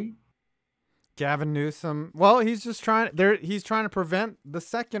July. Gavin Newsom. Well, he's just trying. He's trying to prevent the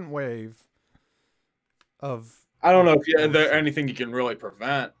second wave of. I don't know if there's anything you can really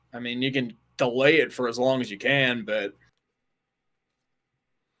prevent. I mean, you can delay it for as long as you can, but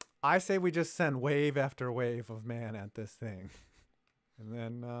I say we just send wave after wave of man at this thing, and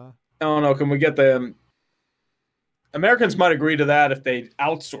then. I don't know. Can we get the Americans might agree to that if they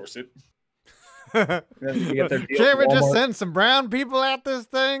outsource it. Can't we just send some brown people at this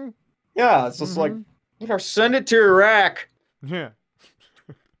thing? Yeah, it's just like, send it to Iraq. Yeah.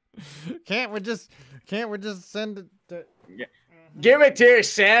 Can't we just send it to... Give it to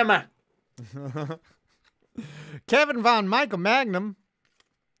Osama. Kevin Von Michael Magnum.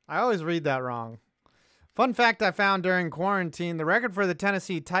 I always read that wrong. Fun fact I found during quarantine, the record for the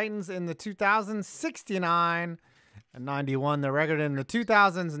Tennessee Titans in the 2000s, 69 and 91. The record in the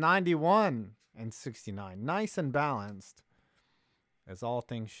 2000s, 91 and 69. Nice and balanced, as all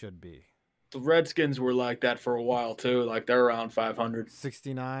things should be. The Redskins were like that for a while, too. Like, they're around 500.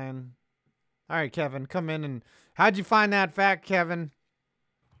 69. All right, Kevin, come in. And how'd you find that fact, Kevin?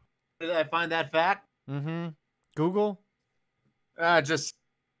 Did I find that fact? Mm-hmm. Google? Just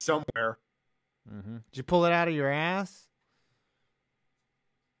somewhere. Mm-hmm. Did you pull it out of your ass?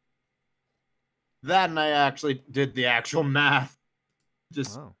 That, and I actually did the actual math.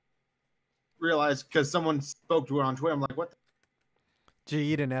 Just realized because someone spoke to it on Twitter. I'm like, what the? Did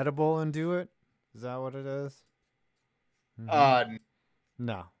you eat an edible and do it? Is that what it is? Mm-hmm.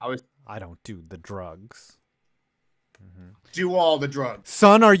 No. I don't do the drugs. Mm-hmm. Do all the drugs.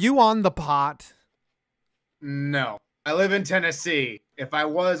 Son, are you on the pot? No. I live in Tennessee. If I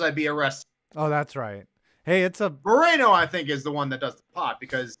was, I'd be arrested. Oh, that's right. Hey, it's a... Moreno, I think, is the one that does the pot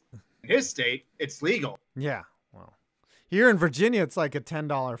because in his state, it's legal. Yeah. Well, here in Virginia, it's like a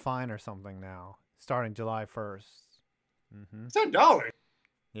 $10 fine or something now, starting July 1st. Mm-hmm. $10?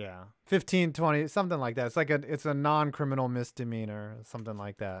 Yeah. 15, 20, something like that. It's a non-criminal misdemeanor, something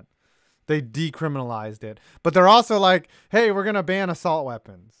like that. They decriminalized it. But they're also like, hey, we're going to ban assault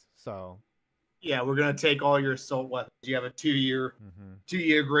weapons. So... Yeah, we're gonna take all your assault weapons. You have a 2-year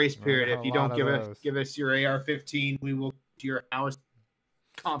grace period. If you don't give us your AR-15, we will to your house.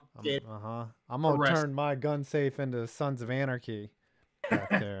 Confiscate. I'm gonna turn my gun safe into Sons of Anarchy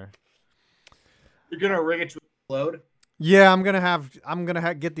back there. You're gonna rig it to explode. Yeah, I'm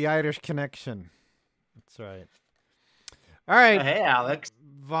gonna get the Irish connection. That's right. All right. Hey, Alex.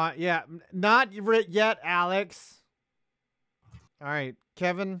 Yeah, not yet, Alex. All right,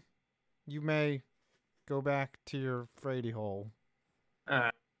 Kevin. You may go back to your Frady hole. All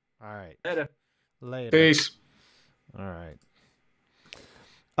right. Later. Peace. All right.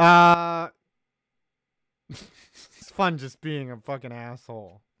 It's fun just being a fucking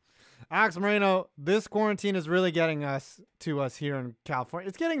asshole. Alex Moreno, this quarantine is really getting to us here in California.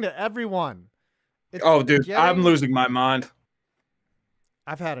 It's getting to everyone. Dude, I'm losing my mind.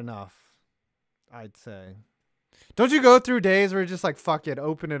 I've had enough, I'd say. Don't you go through days where you're just like, fuck it,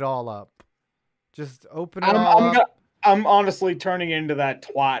 open it all up? Just open it all up. I'm honestly turning into that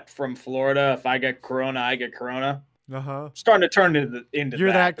twat from Florida. If I get corona, I get corona. I'm starting to turn into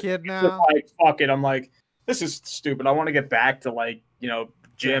You're that kid now? Just like, fuck it. I'm like, this is stupid. I want to get back to, like,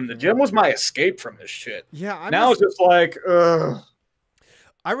 gym. The gym was my escape from this shit. Yeah. Now it's just like, ugh.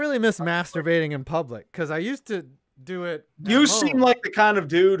 I really miss masturbating in public because I used to do it. You seem like the kind of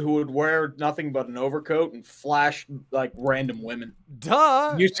dude who would wear nothing but an overcoat and flash like random women.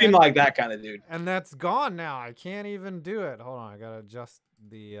 Duh. You seem like that kind of dude. And that's gone now. I can't even do it. Hold on, I gotta adjust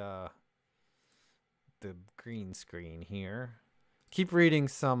the green screen here. Keep reading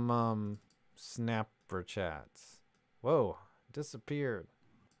some snapper chats. Whoa, disappeared.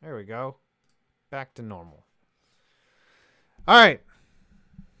 There we go. Back to normal. All right.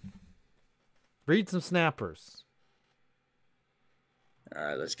 Read some snappers. All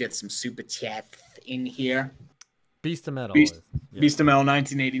right, let's get some super chat in here. Beast of Metal. Beast of Metal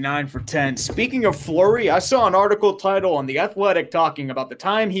 1989 for 10. Speaking of Fleury, I saw an article title on The Athletic talking about the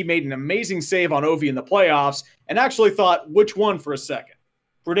time he made an amazing save on Ovi in the playoffs and actually thought, which one for a second?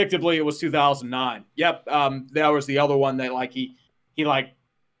 Predictably, it was 2009. Yep, that was the other one that like he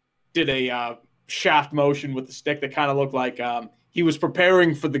did a shaft motion with the stick that kind of looked like he was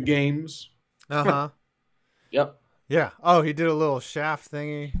preparing for the games. Yep. Yeah. Oh, he did a little shaft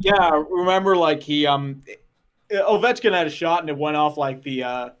thingy. Yeah, remember like he Ovechkin had a shot and it went off like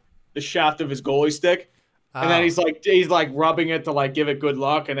the shaft of his goalie stick. And then he's like rubbing it to like give it good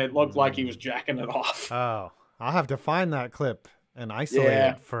luck, and it looked like he was jacking it off. Oh, I'll have to find that clip and isolate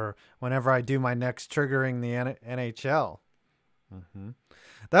it for whenever I do my next triggering the NHL.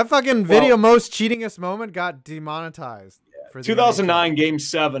 That fucking video, most cheatingest moment, got demonetized. For 2009 Game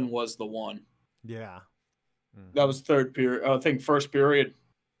 7 was the one. Yeah. That was third period. I think first period.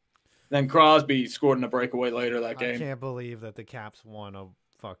 Then Crosby scored in a breakaway later that game. I can't believe that the Caps won a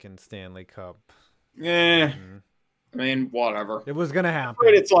fucking Stanley Cup. Yeah. I mean, whatever. It was going to happen.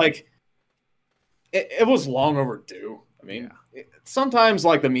 But it's like, it was long overdue. I mean, sometimes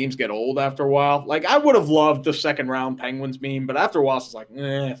like the memes get old after a while. Like I would have loved the second round Penguins meme, but after a while it's like,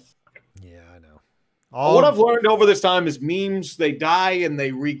 Yeah, I know. What I've learned over this time is memes, they die and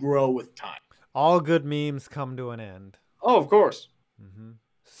they regrow with time. All good memes come to an end. Oh, of course.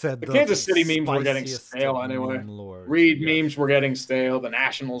 Said the Kansas City memes were getting stale anyway. Reed memes were getting stale. The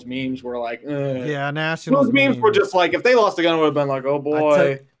Nationals memes were like, yeah, Nationals those memes were just like, if they lost again, it would have been like, oh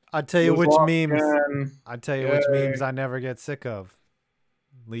boy. I tell you which memes. I tell you which memes I never get sick of.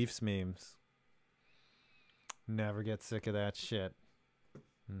 Leafs memes. Never get sick of that shit.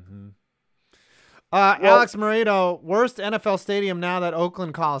 Alex Moreno, worst NFL stadium now that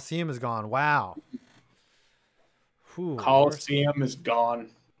Oakland Coliseum is gone. Wow. Coliseum is gone.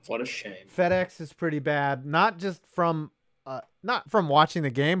 What a shame. FedEx is pretty bad. Not just from watching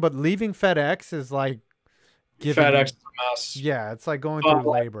the game, but leaving FedEx is like FedEx is a mess. Yeah, it's like going through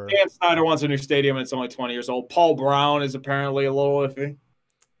labor. Dan Snyder wants a new stadium and it's only 20 years old. Paul Brown is apparently a little iffy.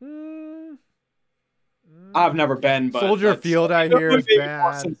 I've never been, but Soldier Field I hear is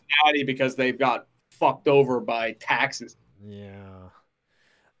bad. Cincinnati because they've got fucked over by taxes. Yeah.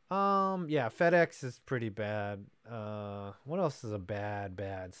 Yeah, FedEx is pretty bad. What else is a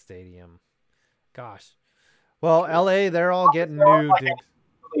bad stadium? Gosh. Well, LA, they're all getting new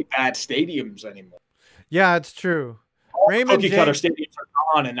really bad stadiums anymore. Yeah, it's true. Raymond Cutter stadiums are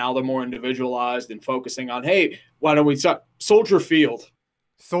gone, and now they're more individualized and focusing on, hey, why don't we start Soldier Field?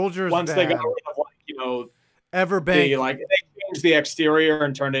 Soldiers once they got rid of Everbank. They changed the exterior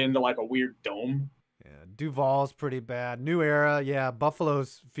and turned it into like a weird dome. Yeah, Duval's pretty bad. New Era, yeah.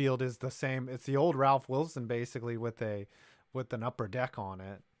 Buffalo's field is the same. It's the old Ralph Wilson basically with an upper deck on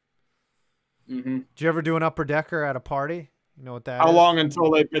it. Did you ever do an upper decker at a party? You know what that is? How long until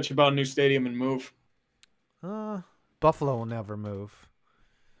they bitch about a new stadium and move? Buffalo will never move.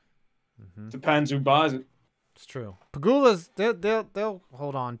 Depends who buys it. It's true. Pagula's they'll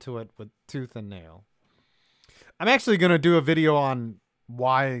hold on to it with tooth and nail. I'm actually gonna do a video on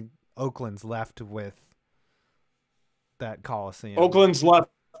why Oakland's left with that Coliseum. Oakland's left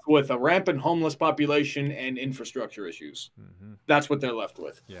with a rampant homeless population and infrastructure issues. That's what they're left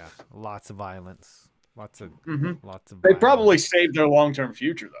with. Yeah, lots of violence. Lots of They probably saved their long-term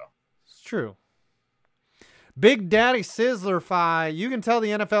future though. It's true. Big Daddy Sizzler Fi, you can tell the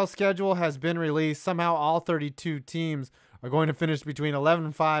NFL schedule has been released. Somehow all 32 teams are going to finish between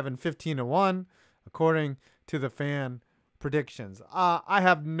 11-5 and 15-1, according to the fan predictions. I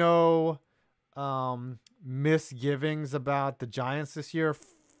have no misgivings about the Giants this year.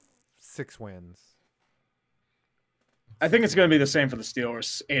 6 wins. I think it's going to be the same for the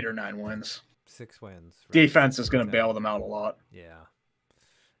Steelers. 8 or 9 wins. 6 wins. Right? Defense is going to bail them out a lot. Yeah.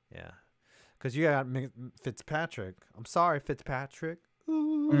 Yeah. Because you got Fitzpatrick. I'm sorry, Fitzpatrick.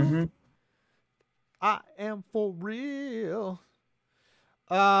 Ooh. I am for real.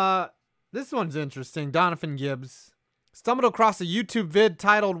 This one's interesting. Donovan Gibbs stumbled across a YouTube vid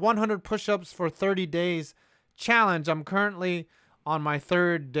titled 100 Push-Ups for 30 Days Challenge. I'm currently on my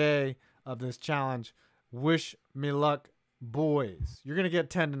 3rd day of this challenge. Wish me luck, boys. You're going to get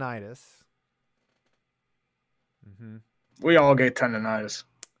tendinitis. We all get tendinitis.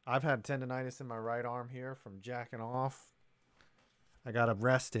 I've had tendinitis in my right arm here from jacking off. I got to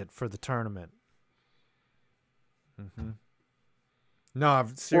rest it for the tournament. No,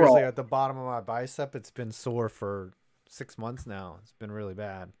 I've seriously at the bottom of my bicep. It's been sore for 6 months now. It's been really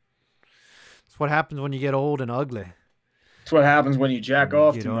bad. It's what happens when you get old and ugly. It's what happens when you jack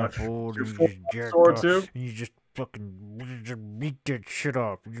off too much. You're sore too. And you just fucking beat that shit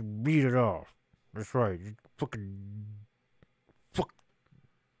off. You just beat it off. That's right. You fucking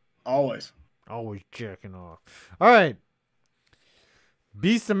always jacking off. All right.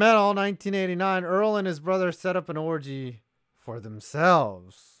 Beast of Metal 1989. Earl and his brother set up an orgy for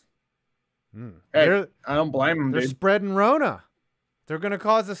themselves. Hey, I don't blame them. They're spreading Rona. They're going to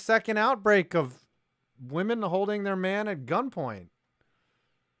cause a second outbreak of women holding their man at gunpoint.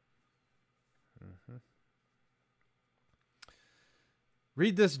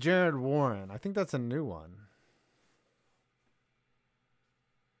 Read this, Jared Warren. I think that's a new one.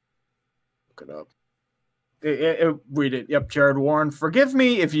 Look it up. Read it. Yep, Jared Warren. Forgive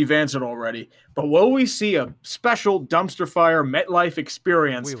me if you've answered already, but will we see a special dumpster fire MetLife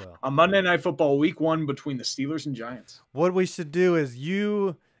experience on Monday Night Football Week 1 between the Steelers and Giants? What we should do is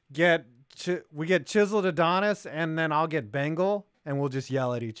we get Chiseled Adonis, and then I'll get Bengal, and we'll just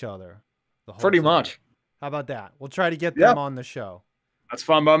yell at each other. Pretty much. How about that? We'll try to get them on the show. That's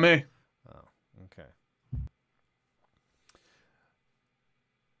fine by me. Oh, okay.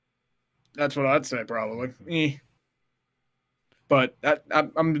 That's what I'd say, probably. But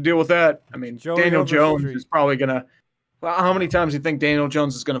I'm going to deal with that. I mean, Daniel Jones is probably going to... Well, how many times do you think Daniel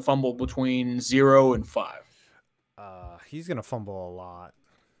Jones is going to fumble between 0 and 5? He's going to fumble a lot.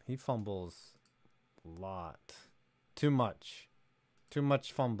 He fumbles a lot. Too much. Too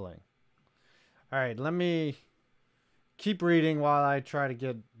much fumbling. All right, let me keep reading while I try to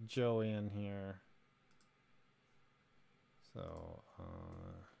get Joe in here. So,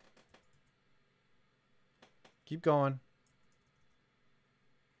 keep going.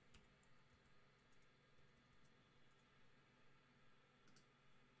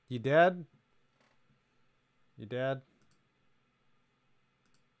 You dead? You dead?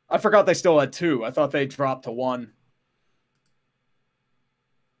 I forgot they still had 2. I thought they dropped to 1.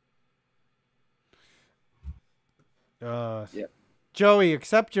 Yeah. Joey,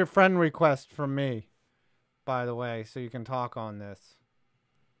 accept your friend request from me, by the way, so you can talk on this.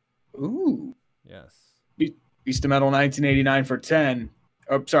 Ooh. Yes. Beast of Metal 1989 for 10.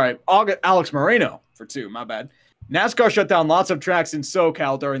 Oh, sorry. Alex Moreno for 2. My bad. NASCAR shut down lots of tracks in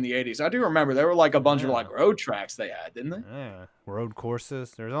SoCal during the 80s. I do remember there were like a bunch of like road tracks they had, didn't they? Yeah. Road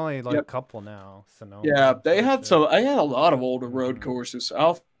courses. There's only like a couple now. Sonoma, yeah, they had so I had a lot of older road courses.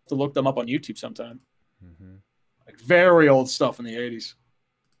 I'll have to look them up on YouTube sometime. Like very old stuff in the 80s.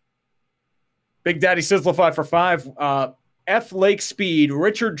 Big Daddy Sizzlify for 5. F Lake Speed.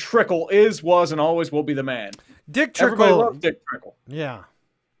 Richard Trickle was, and always will be the man. Dick Trickle. Everybody loves Dick Trickle. Yeah.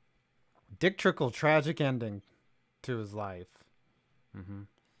 Dick Trickle, tragic ending to his life.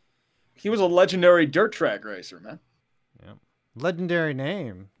 He was a legendary dirt track racer, man. Yep. Legendary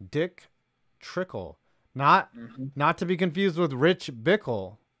name, Dick Trickle. Not to be confused with Rich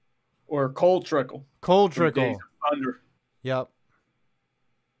Bickle. Or Cole Trickle. Cole Trickle. Thunder. Yep.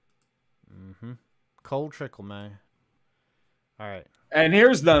 Cole Trickle, man. All right. And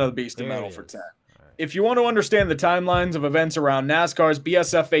here's none of the Beast of Metal for 10. Right. If you want to understand the timelines of events around NASCAR's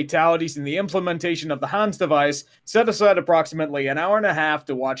BSF fatalities and the implementation of the Hans device, set aside approximately an hour and a half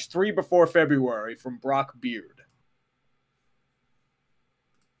to watch 3 Before February from Brock Beard.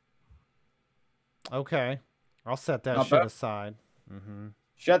 Okay. I'll set that shit aside.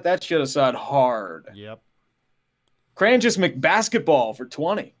 Shut that shit aside hard. Yep. Cranjus McBasketball for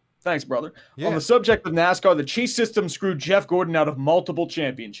 20. Thanks, brother. Yeah. On the subject of NASCAR, the chase system screwed Jeff Gordon out of multiple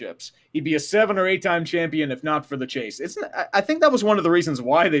championships. He'd be a 7 or 8-time champion if not for the chase. I think that was one of the reasons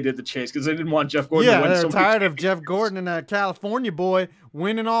why they did the chase, because they didn't want Jeff Gordon to win. They're tired of Jeff Gordon and that California boy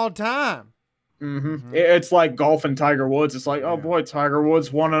winning all the time. It's like golf and Tiger Woods. It's like, oh boy, Tiger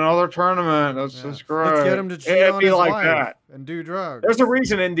Woods won another tournament. That's great. Let's get him to cheat on his wife and do drugs. There's a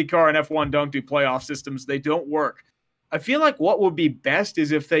reason IndyCar and F1 don't do playoff systems. They don't work. I feel like what would be best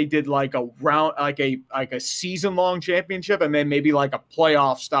is if they did like a round, like a season-long championship, and then maybe like a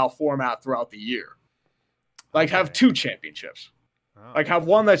playoff-style format throughout the year. Like have 2 championships. Like have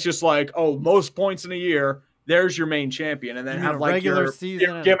one that's just like, oh, most points in a year. There's your main champion, and then have like regular your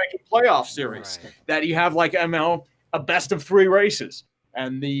season gimmick playoff series that you have like a best of 3 races,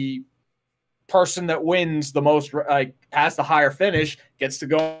 and the person that wins the most, like has the higher finish, gets to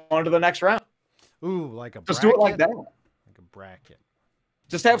go on to the next round. Ooh, like a bracket? Just do it like that. Like a bracket.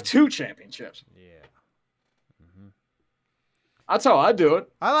 Just have 2 championships. Yeah. That's how I do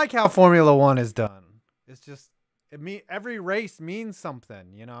it. I like how Formula 1 is done. It's just every race means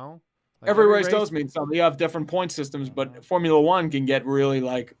something, you know? Like every race does mean something. You have different point systems, but Formula 1 can get really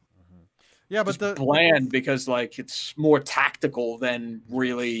like but bland because like it's more tactical than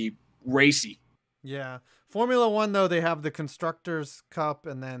really racy. Yeah. Formula 1 though, they have the Constructors' Cup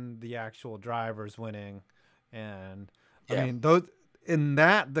and then the actual drivers winning. And I mean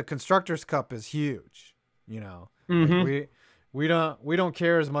the Constructors' Cup is huge, you know. Like we don't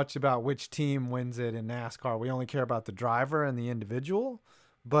care as much about which team wins it in NASCAR. We only care about the driver and the individual.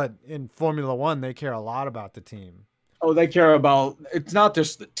 But in Formula 1, they care a lot about the team. Oh, they care about – it's not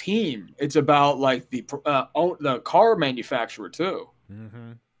just the team. It's about, like, the car manufacturer, too.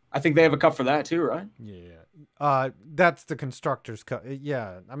 I think they have a cup for that, too, right? Yeah. That's the Constructors' Cup.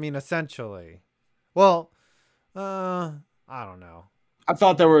 Yeah, I mean, essentially. Well, I don't know. I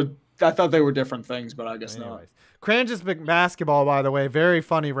thought they were different things, but I guess not. Cranjus McBasketball, by the way, very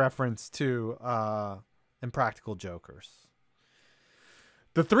funny reference to Impractical Jokers.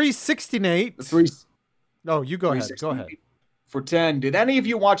 The 368. Oh, you go ahead. Go ahead. For 10. Did any of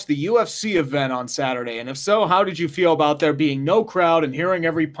you watch the UFC event on Saturday? And if so, how did you feel about there being no crowd and hearing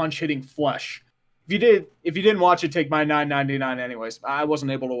every punch hitting flesh? If you didn't watch it, take my $9.99 anyways. I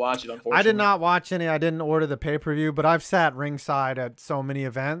wasn't able to watch it, unfortunately. I did not watch any. I didn't order the pay-per-view, but I've sat ringside at so many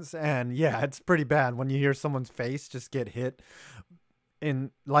events, and yeah, it's pretty bad when you hear someone's face just get hit.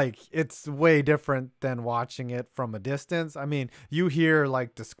 It's way different than watching it from a distance. I mean, you hear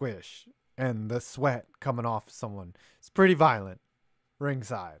like the squish and the sweat coming off someone. It's pretty violent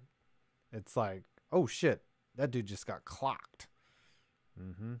ringside. It's like, oh shit, that dude just got clocked.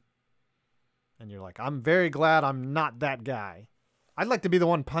 And you're like, I'm very glad I'm not that guy. I'd like to be the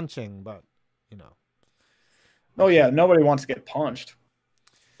one punching, but you know. Oh yeah, nobody wants to get punched.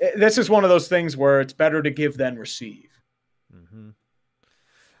 This is one of those things where it's better to give than receive.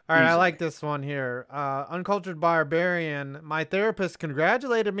 All right, I like this one here. Uncultured Barbarian. My therapist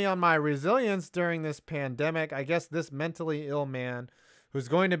congratulated me on my resilience during this pandemic. I guess this mentally ill man who's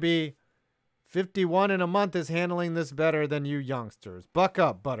going to be 51 in a month is handling this better than you youngsters. Buck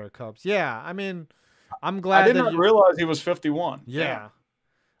up, buttercups. Yeah, I mean, I'm glad I did not realize he was 51. Yeah.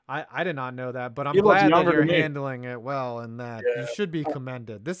 I did not know that, but I'm glad that you're handling it well and that you should be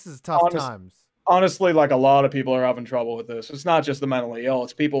commended. This is tough times. Honestly, like a lot of people are having trouble with this. It's not just the mentally ill.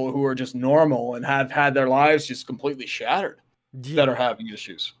 It's people who are just normal and have had their lives just completely shattered that are having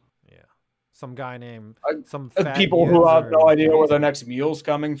issues. Yeah. Some guy named people who have no idea where their next meal's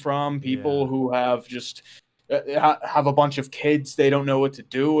coming from. People who have just have a bunch of kids they don't know what to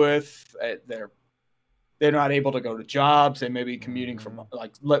do with. They're not able to go to jobs. They may be commuting from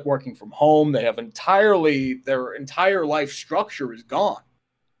working from home. They have their entire life structure is gone.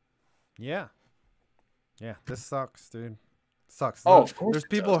 Yeah. Yeah, this sucks, dude. Sucks. Oh, of course. There's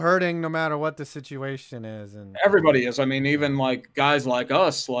people hurting no matter what the situation is, and everybody is. I mean, even like guys like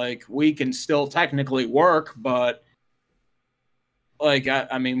us, like we can still technically work, but like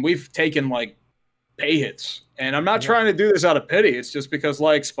I mean, we've taken like pay hits, and I'm not trying to do this out of pity. It's just because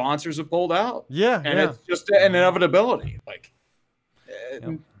like sponsors have pulled out. Yeah, and it's just an inevitability. Like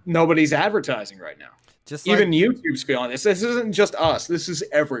nobody's advertising right now. Just even YouTube's feeling this. This isn't just us. This is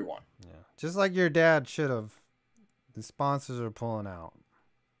everyone. Just like your dad should have. The sponsors are pulling out.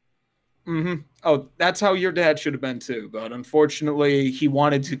 Oh, that's how your dad should have been too. But unfortunately, he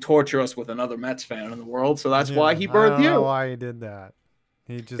wanted to torture us with another Mets fan in the world. So that's why he birthed you. I don't know why he did that.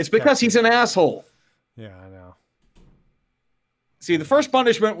 It's because he's an asshole. Yeah, I know. See, the first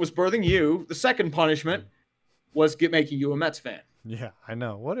punishment was birthing you. The second punishment was making you a Mets fan. Yeah, I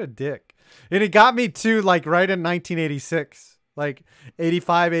know. What a dick. And it got me too, like right in 1986. Like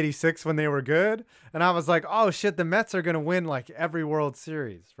 85, 86 when they were good. And I was like, oh shit, the Mets are going to win like every World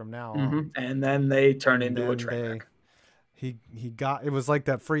Series from now on. And then they turn into a train wreck. It was like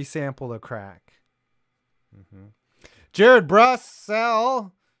that free sample of crack. Jared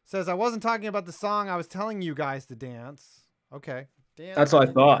Brussell says, I wasn't talking about the song. I was telling you guys to dance. Okay. Dance. That's what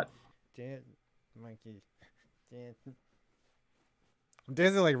I thought. Dance. Mikey. Dance. I'm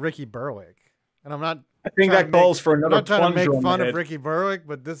dancing like Ricky Berwick. And I'm not. I think that calls for another. I'm not trying to make fun of Ricky Berwick,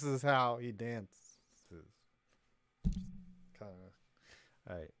 but this is how he dances.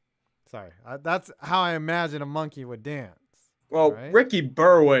 All right, sorry. That's how I imagine a monkey would dance. Well, right? Ricky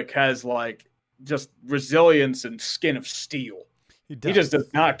Berwick has like just resilience and skin of steel. He just does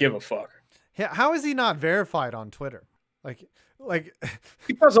not give a fuck. How is he not verified on Twitter? Like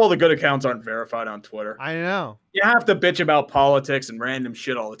because all the good accounts aren't verified on Twitter. I know. You have to bitch about politics and random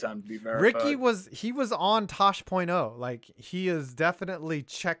shit all the time to be verified. Ricky was on Tosh.0. Like he is definitely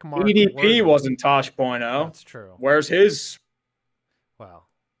checkmark. EDP wasn't Tosh.0. That's true. Where's his? Well,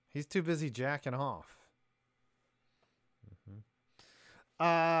 he's too busy jacking off.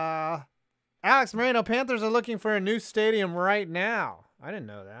 Alex Moreno, Panthers are looking for a new stadium right now. I didn't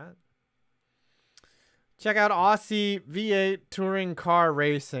know that. Check out Aussie V8 touring car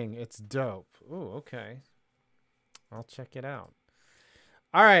racing. It's dope. Ooh, okay. I'll check it out.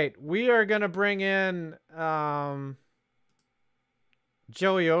 All right, we are going to bring in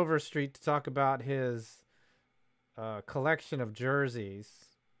Joey Overstreet to talk about his collection of jerseys.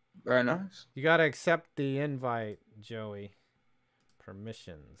 Very nice. You got to accept the invite, Joey.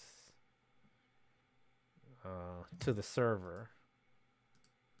 Permissions to the server.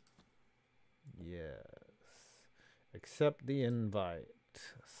 Yes. Accept the invite,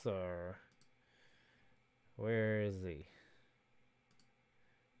 sir. Where is he?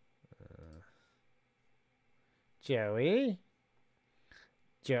 Joey?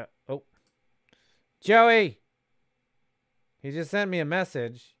 Joey! He just sent me a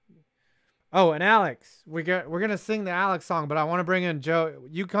message. Oh, and Alex, we're gonna sing the Alex song, but I want to bring in Joe.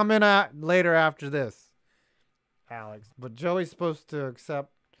 You come in later after this, Alex. But Joey's supposed to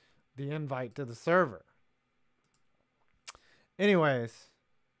accept the invite to the server. Anyways,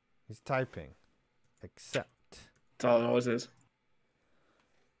 he's typing. Accept. That's all it always is.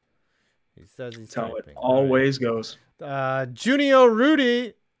 He says he's That's how typing. it always goes. Junio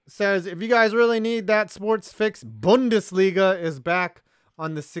Rudy says, if you guys really need that sports fix, Bundesliga is back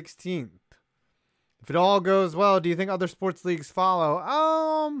on the 16th. If it all goes well, do you think other sports leagues follow?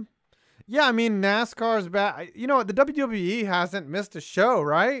 Yeah, I mean, NASCAR's back. You know what? The WWE hasn't missed a show,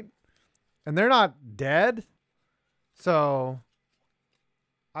 right? And they're not dead. So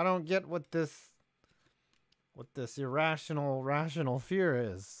I don't get what this rational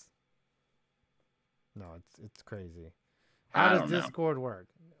fear is. No, it's crazy. How does Discord work?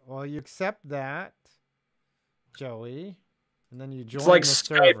 Well, you accept that, Joey, and then you join it's like the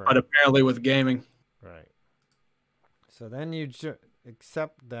Skype, server. but apparently with gaming. Right. So then you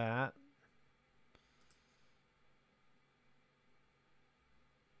accept that.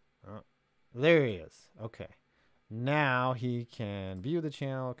 Oh, there he is. Okay. Now he can view the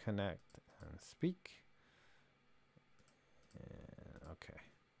channel, connect, and speak. And, okay.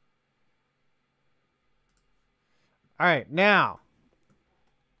 All right. Now,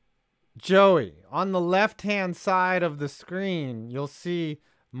 Joey, on the left-hand side of the screen, you'll see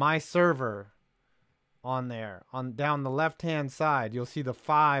my server on there. Down the left-hand side, you'll see the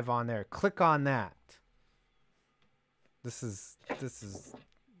 5 on there. Click on that. This is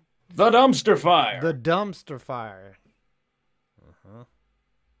The dumpster fire. the dumpster fire.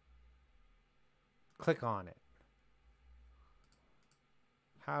 Click on it.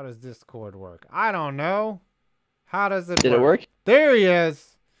 How does Discord work? I don't know. How does it work? Did it work? There he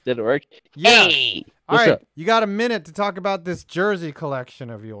is. Did it work? Yeah. Hey! All What's right. up? You got a minute to talk about this jersey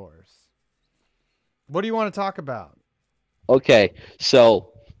collection of yours. What do you want to talk about? Okay,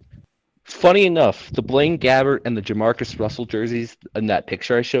 so funny enough, the Blaine Gabbert and the Jamarcus Russell jerseys in that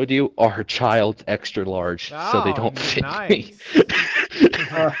picture I showed you are child extra large, so they Oh, don't fit nice. me.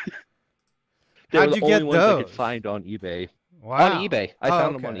 They were How'd the you only get ones I could those? find on eBay. Wow. On eBay. I Oh,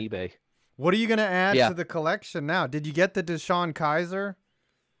 found them on okay. eBay. What are you going to add Yeah. to the collection now? Did you get the Deshaun Kaiser?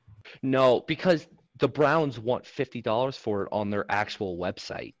 No, because the Browns want $50 for it on their actual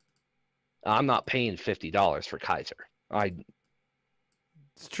website. I'm not paying $50 for Kaiser.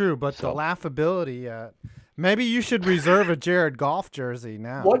 It's true, but So- the laughability. Maybe you should reserve a Jared Goff jersey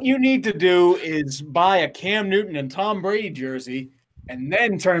now. What you need to do is buy a Cam Newton and Tom Brady jersey, and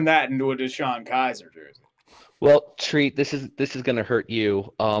then turn that into a Deshaun Kaiser jersey. Well, Treat, this is gonna hurt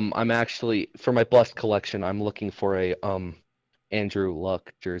you. I'm actually for my Blessed collection. I'm looking for a Andrew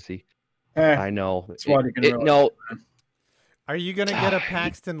Luck jersey. I know. That's what you can really No, Are you going to get a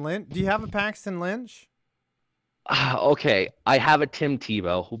Paxton Lynch? Do you have a Paxton Lynch? okay. I have a Tim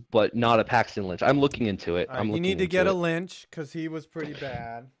Tebow, but not a Paxton Lynch. I'm looking into it. All right, I'm you looking need to into get a it. Lynch because he was pretty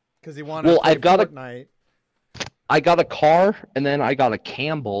bad. Because he wanted Well, to play I've got Fortnite. I got a Carr, and then I got a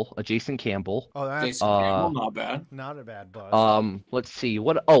Campbell, a Jason Campbell. Oh, that's Jason Campbell, not bad. not a bad buzz. Let's see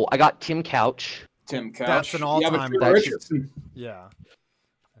what. Oh, I got Tim Couch. Tim Couch. That's an Yeah, all-time but best. Richardson. Yeah.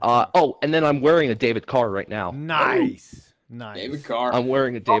 Oh, and then I'm wearing a David Carr right now. Nice. Nice. David Carr. I'm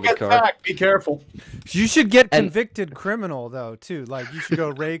wearing a Don't David get Carr. back. Be careful. You should get And- convicted criminal though too. Like you should go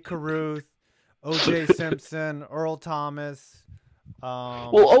Ray Caruth, O.J. Simpson, Earl Thomas.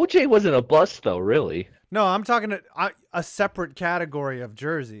 Well, OJ wasn't a bust though, really. No, I'm talking a separate category of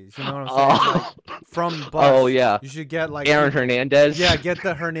jerseys. You know what I'm saying? Like, from bust. Oh yeah, You should get like Aaron Hernandez. Yeah, get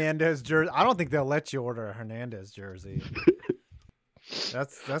the Hernandez jersey. I don't think they'll let you order a Hernandez jersey.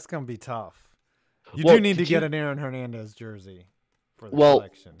 That's gonna be tough. You Well, do need to did get you- an Aaron Hernandez jersey for the Well,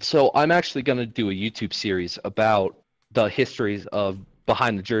 collection. so I'm actually gonna do a YouTube series about the histories of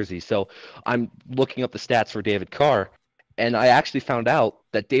behind the jersey. So I'm looking up the stats for David Carr, and I actually found out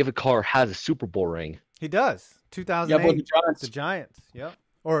that David Carr has a Super Bowl ring. He does. 2008. Yeah, but the Giants. The Giants. Yep.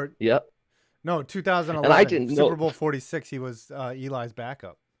 Or Yep. no, 2011. And I didn't know- Super Bowl 46. He was Eli's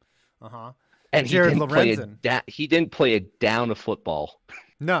backup. And Jared he didn't play Lorenzen. he didn't play a down of football.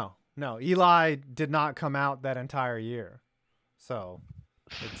 No. Eli did not come out that entire year. So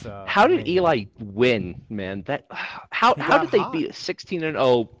it's How did amazing. Eli win, man? How got did they hot. beat a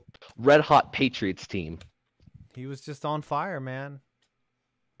 16-0 red hot Patriots team? He was just on fire, man.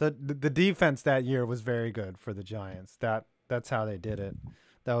 The defense that year was very good for the Giants. That's how they did it.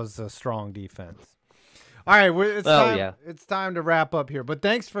 That was a strong defense. All right, it's time to wrap up here. But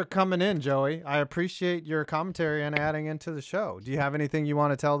thanks for coming in, Joey. I appreciate your commentary and adding into the show. Do you have anything you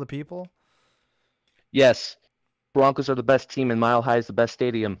want to tell the people? Yes, Broncos are the best team, and Mile High is the best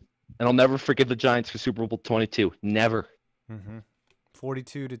stadium. And I'll never forgive the Giants for Super Bowl 22. Never.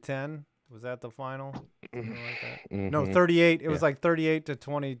 42-10. Was that the final? Something like that? Mm-hmm. No, 38. It was like 38 to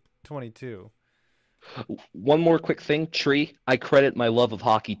 22. One more quick thing, Tree. I credit my love of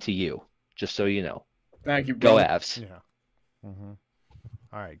hockey to you, just so you know. Thank you, bro. Go Avs. Yeah.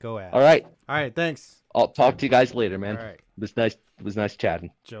 All right, go Avs. All right. All right, thanks. I'll talk to you guys later, man. All right. It was nice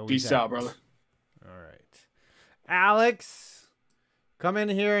chatting. Joey Peace out, brother. All right. Alex, come in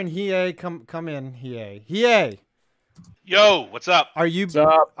here, and Hiei, come in, Hiei. Hiei. Yo, what's up? Are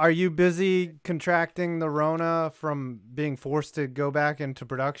you busy contracting the Rona from being forced to go back into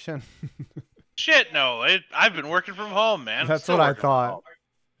production? Shit, no. I've been working from home, man. That's Still what I working from thought. home.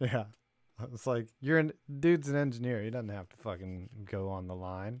 Yeah. It's like, dude's an engineer. He doesn't have to fucking go on the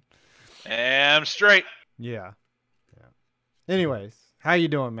line. I'm straight. Yeah. Anyways, how you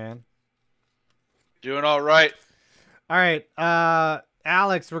doing, man? Doing all right. All right.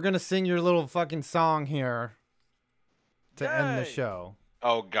 Alex, we're going to sing your little fucking song here to end the show.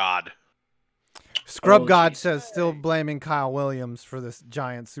 Oh, God. Scrub God says still blaming Kyle Williams for this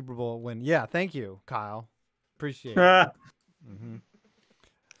giant Super Bowl win. Yeah, thank you, Kyle. Appreciate it.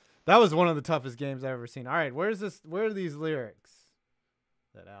 That was one of the toughest games I've ever seen. All right, where are these lyrics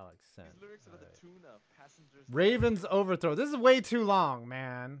that Alex sent? Ravens overthrow. This is way too long,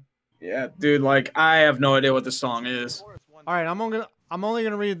 man. Yeah, dude, like I have no idea what the song is. All right, I'm only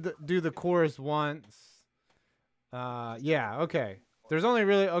gonna do the chorus once. Yeah, okay. There's only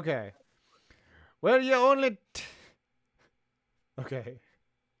really okay. Well, you only. Okay.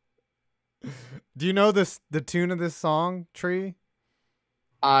 Do you know the tune of this song, Tree?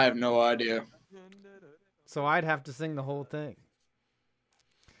 I have no idea. So I'd have to sing the whole thing.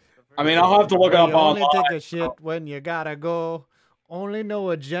 I mean, I'll have to look it up online. online. Only take a shit when you gotta go. Only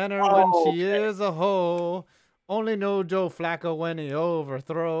know a Jenner when she is a hoe. Only know Joe Flacco when he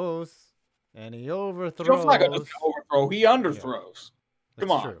overthrows. And he overthrows. Joe Flacco doesn't overthrow. He underthrows. Yeah,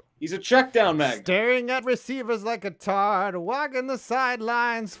 Come on. true. He's a check down magnet. Staring at receivers like a tard, walking the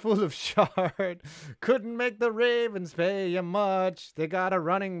sidelines full of shard. Couldn't make the Ravens pay you much. They got a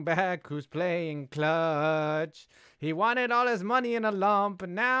running back who's playing clutch. He wanted all his money in a lump,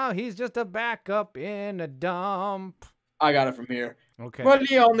 and now he's just a backup in a dump. I got it from here. Okay. Well,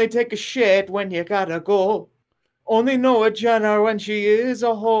 you only take a shit when you gotta go. Only know a Jenner when she is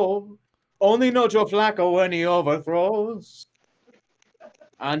a hoe. Only know Joe Flacco when he overthrows.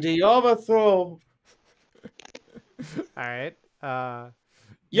 And he overthrow. All right.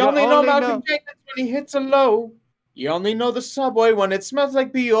 You only know Malcolm Jenkins when he hits a low. You only know the subway when it smells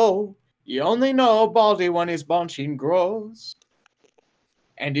like B.O. You only know Baldy when his bulging grows.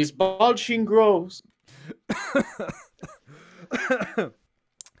 And his bulging grows.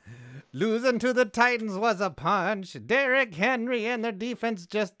 Losing to the Titans was a punch. Derrick Henry and their defense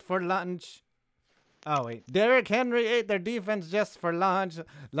just for lunch. Oh, wait. Derrick Henry ate their defense just for lunch.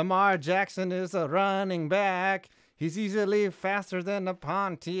 Lamar Jackson is a running back. He's easily faster than a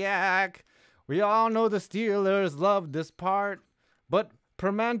Pontiac. We all know the Steelers love this part, but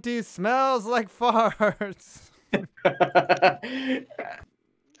Permanente smells like farts. It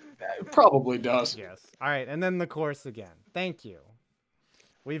probably does. Yes. All right, and then the chorus again. Thank you.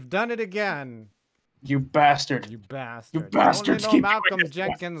 We've done it again. You bastard. You bastard. You bastards. You only know Malcolm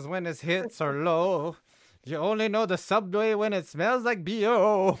Jenkins when his hits are low. You only know the subway when it smells like B.O.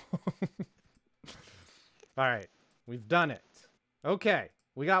 All right. We've done it. Okay.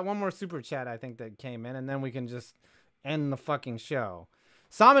 We got one more super chat, I think, that came in, and then we can just end the fucking show.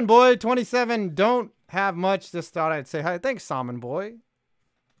 Salmon Boy 27, don't have much. Just thought I'd say hi. Thanks, Salmon Boy.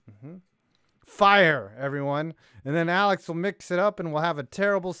 Fire, everyone. And then Alex will mix it up, and we'll have a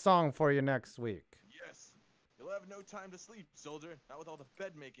terrible song for you next week. You'll have no time to sleep, soldier. Not with all the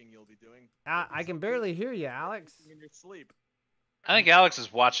bed making you'll be doing. I can barely hear you, Alex. In your sleep. I think Alex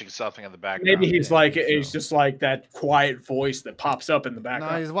is watching something in the background. Maybe he's he's just like that quiet voice that pops up in the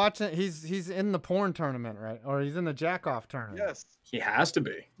background. No, he's watching. He's in the porn tournament, right? Or he's in the jack off tournament. Yes. He has to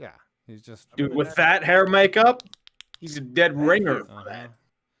be. Yeah, he's just. Dude, with that hair makeup, he's a dead ringer.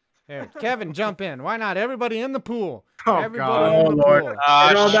 Here, Kevin, jump in. Why not? Everybody in the pool. Oh, Everybody God. in the Lord. pool.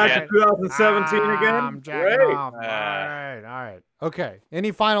 We're going back shit. to 2017 again. I'm jacking Great. off. All right. Okay.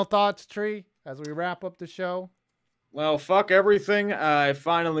 Any final thoughts, Tree, as we wrap up the show? Well, fuck everything. I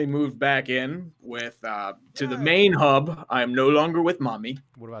finally moved back in with to the main hub. I am no longer with mommy.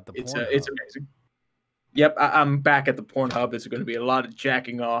 What about the It's porn? it's amazing. Yep, I'm back at the porn hub. It's going to be a lot of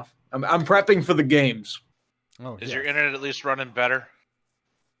jacking off. I'm prepping for the games. Oh, Is yes. your internet at least running better?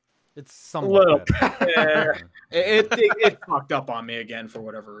 It's somewhat Little. better. It fucked up on me again for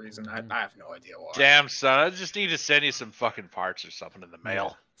whatever reason. I have no idea why. Damn, son. I just need to send you some fucking parts or something in the mail.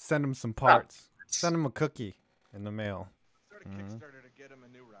 Yeah. Send him some parts. Send him a cookie in the mail. Start a Kickstarter to get him a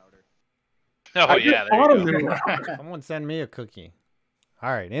new router. Oh, yeah. There you go. Someone send me a cookie.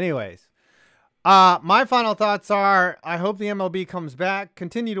 All right. Anyways. My final thoughts are, I hope the MLB comes back.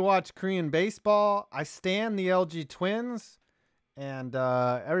 Continue to watch Korean baseball. I stan the LG Twins. And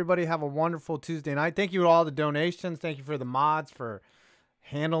everybody have a wonderful Tuesday night. Thank you to all the donations. Thank you for the mods for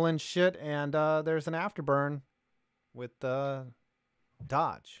handling shit. And there's an afterburn with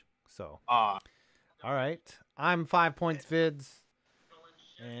Dodge. So, all right. I'm 5 Points Vids.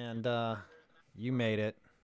 And you made it.